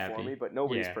better be happy for me, but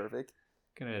nobody's perfect.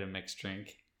 Could have had a mixed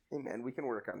drink. Hey man, we can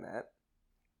work on that.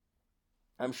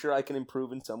 I'm sure I can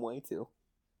improve in some way too.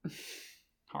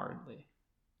 Hardly.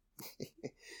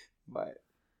 But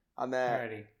on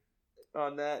that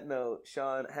note,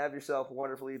 Sean, have yourself a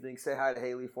wonderful evening. Say hi to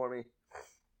Haley for me.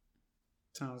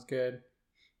 Sounds good.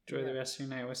 Enjoy the rest of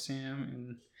your night with Sam,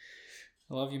 and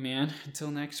I love you, man.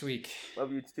 Until next week.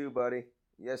 Love you too, buddy.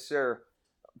 Yes, sir.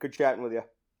 Good chatting with you.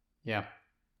 Yeah.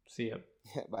 See ya.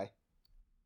 Bye.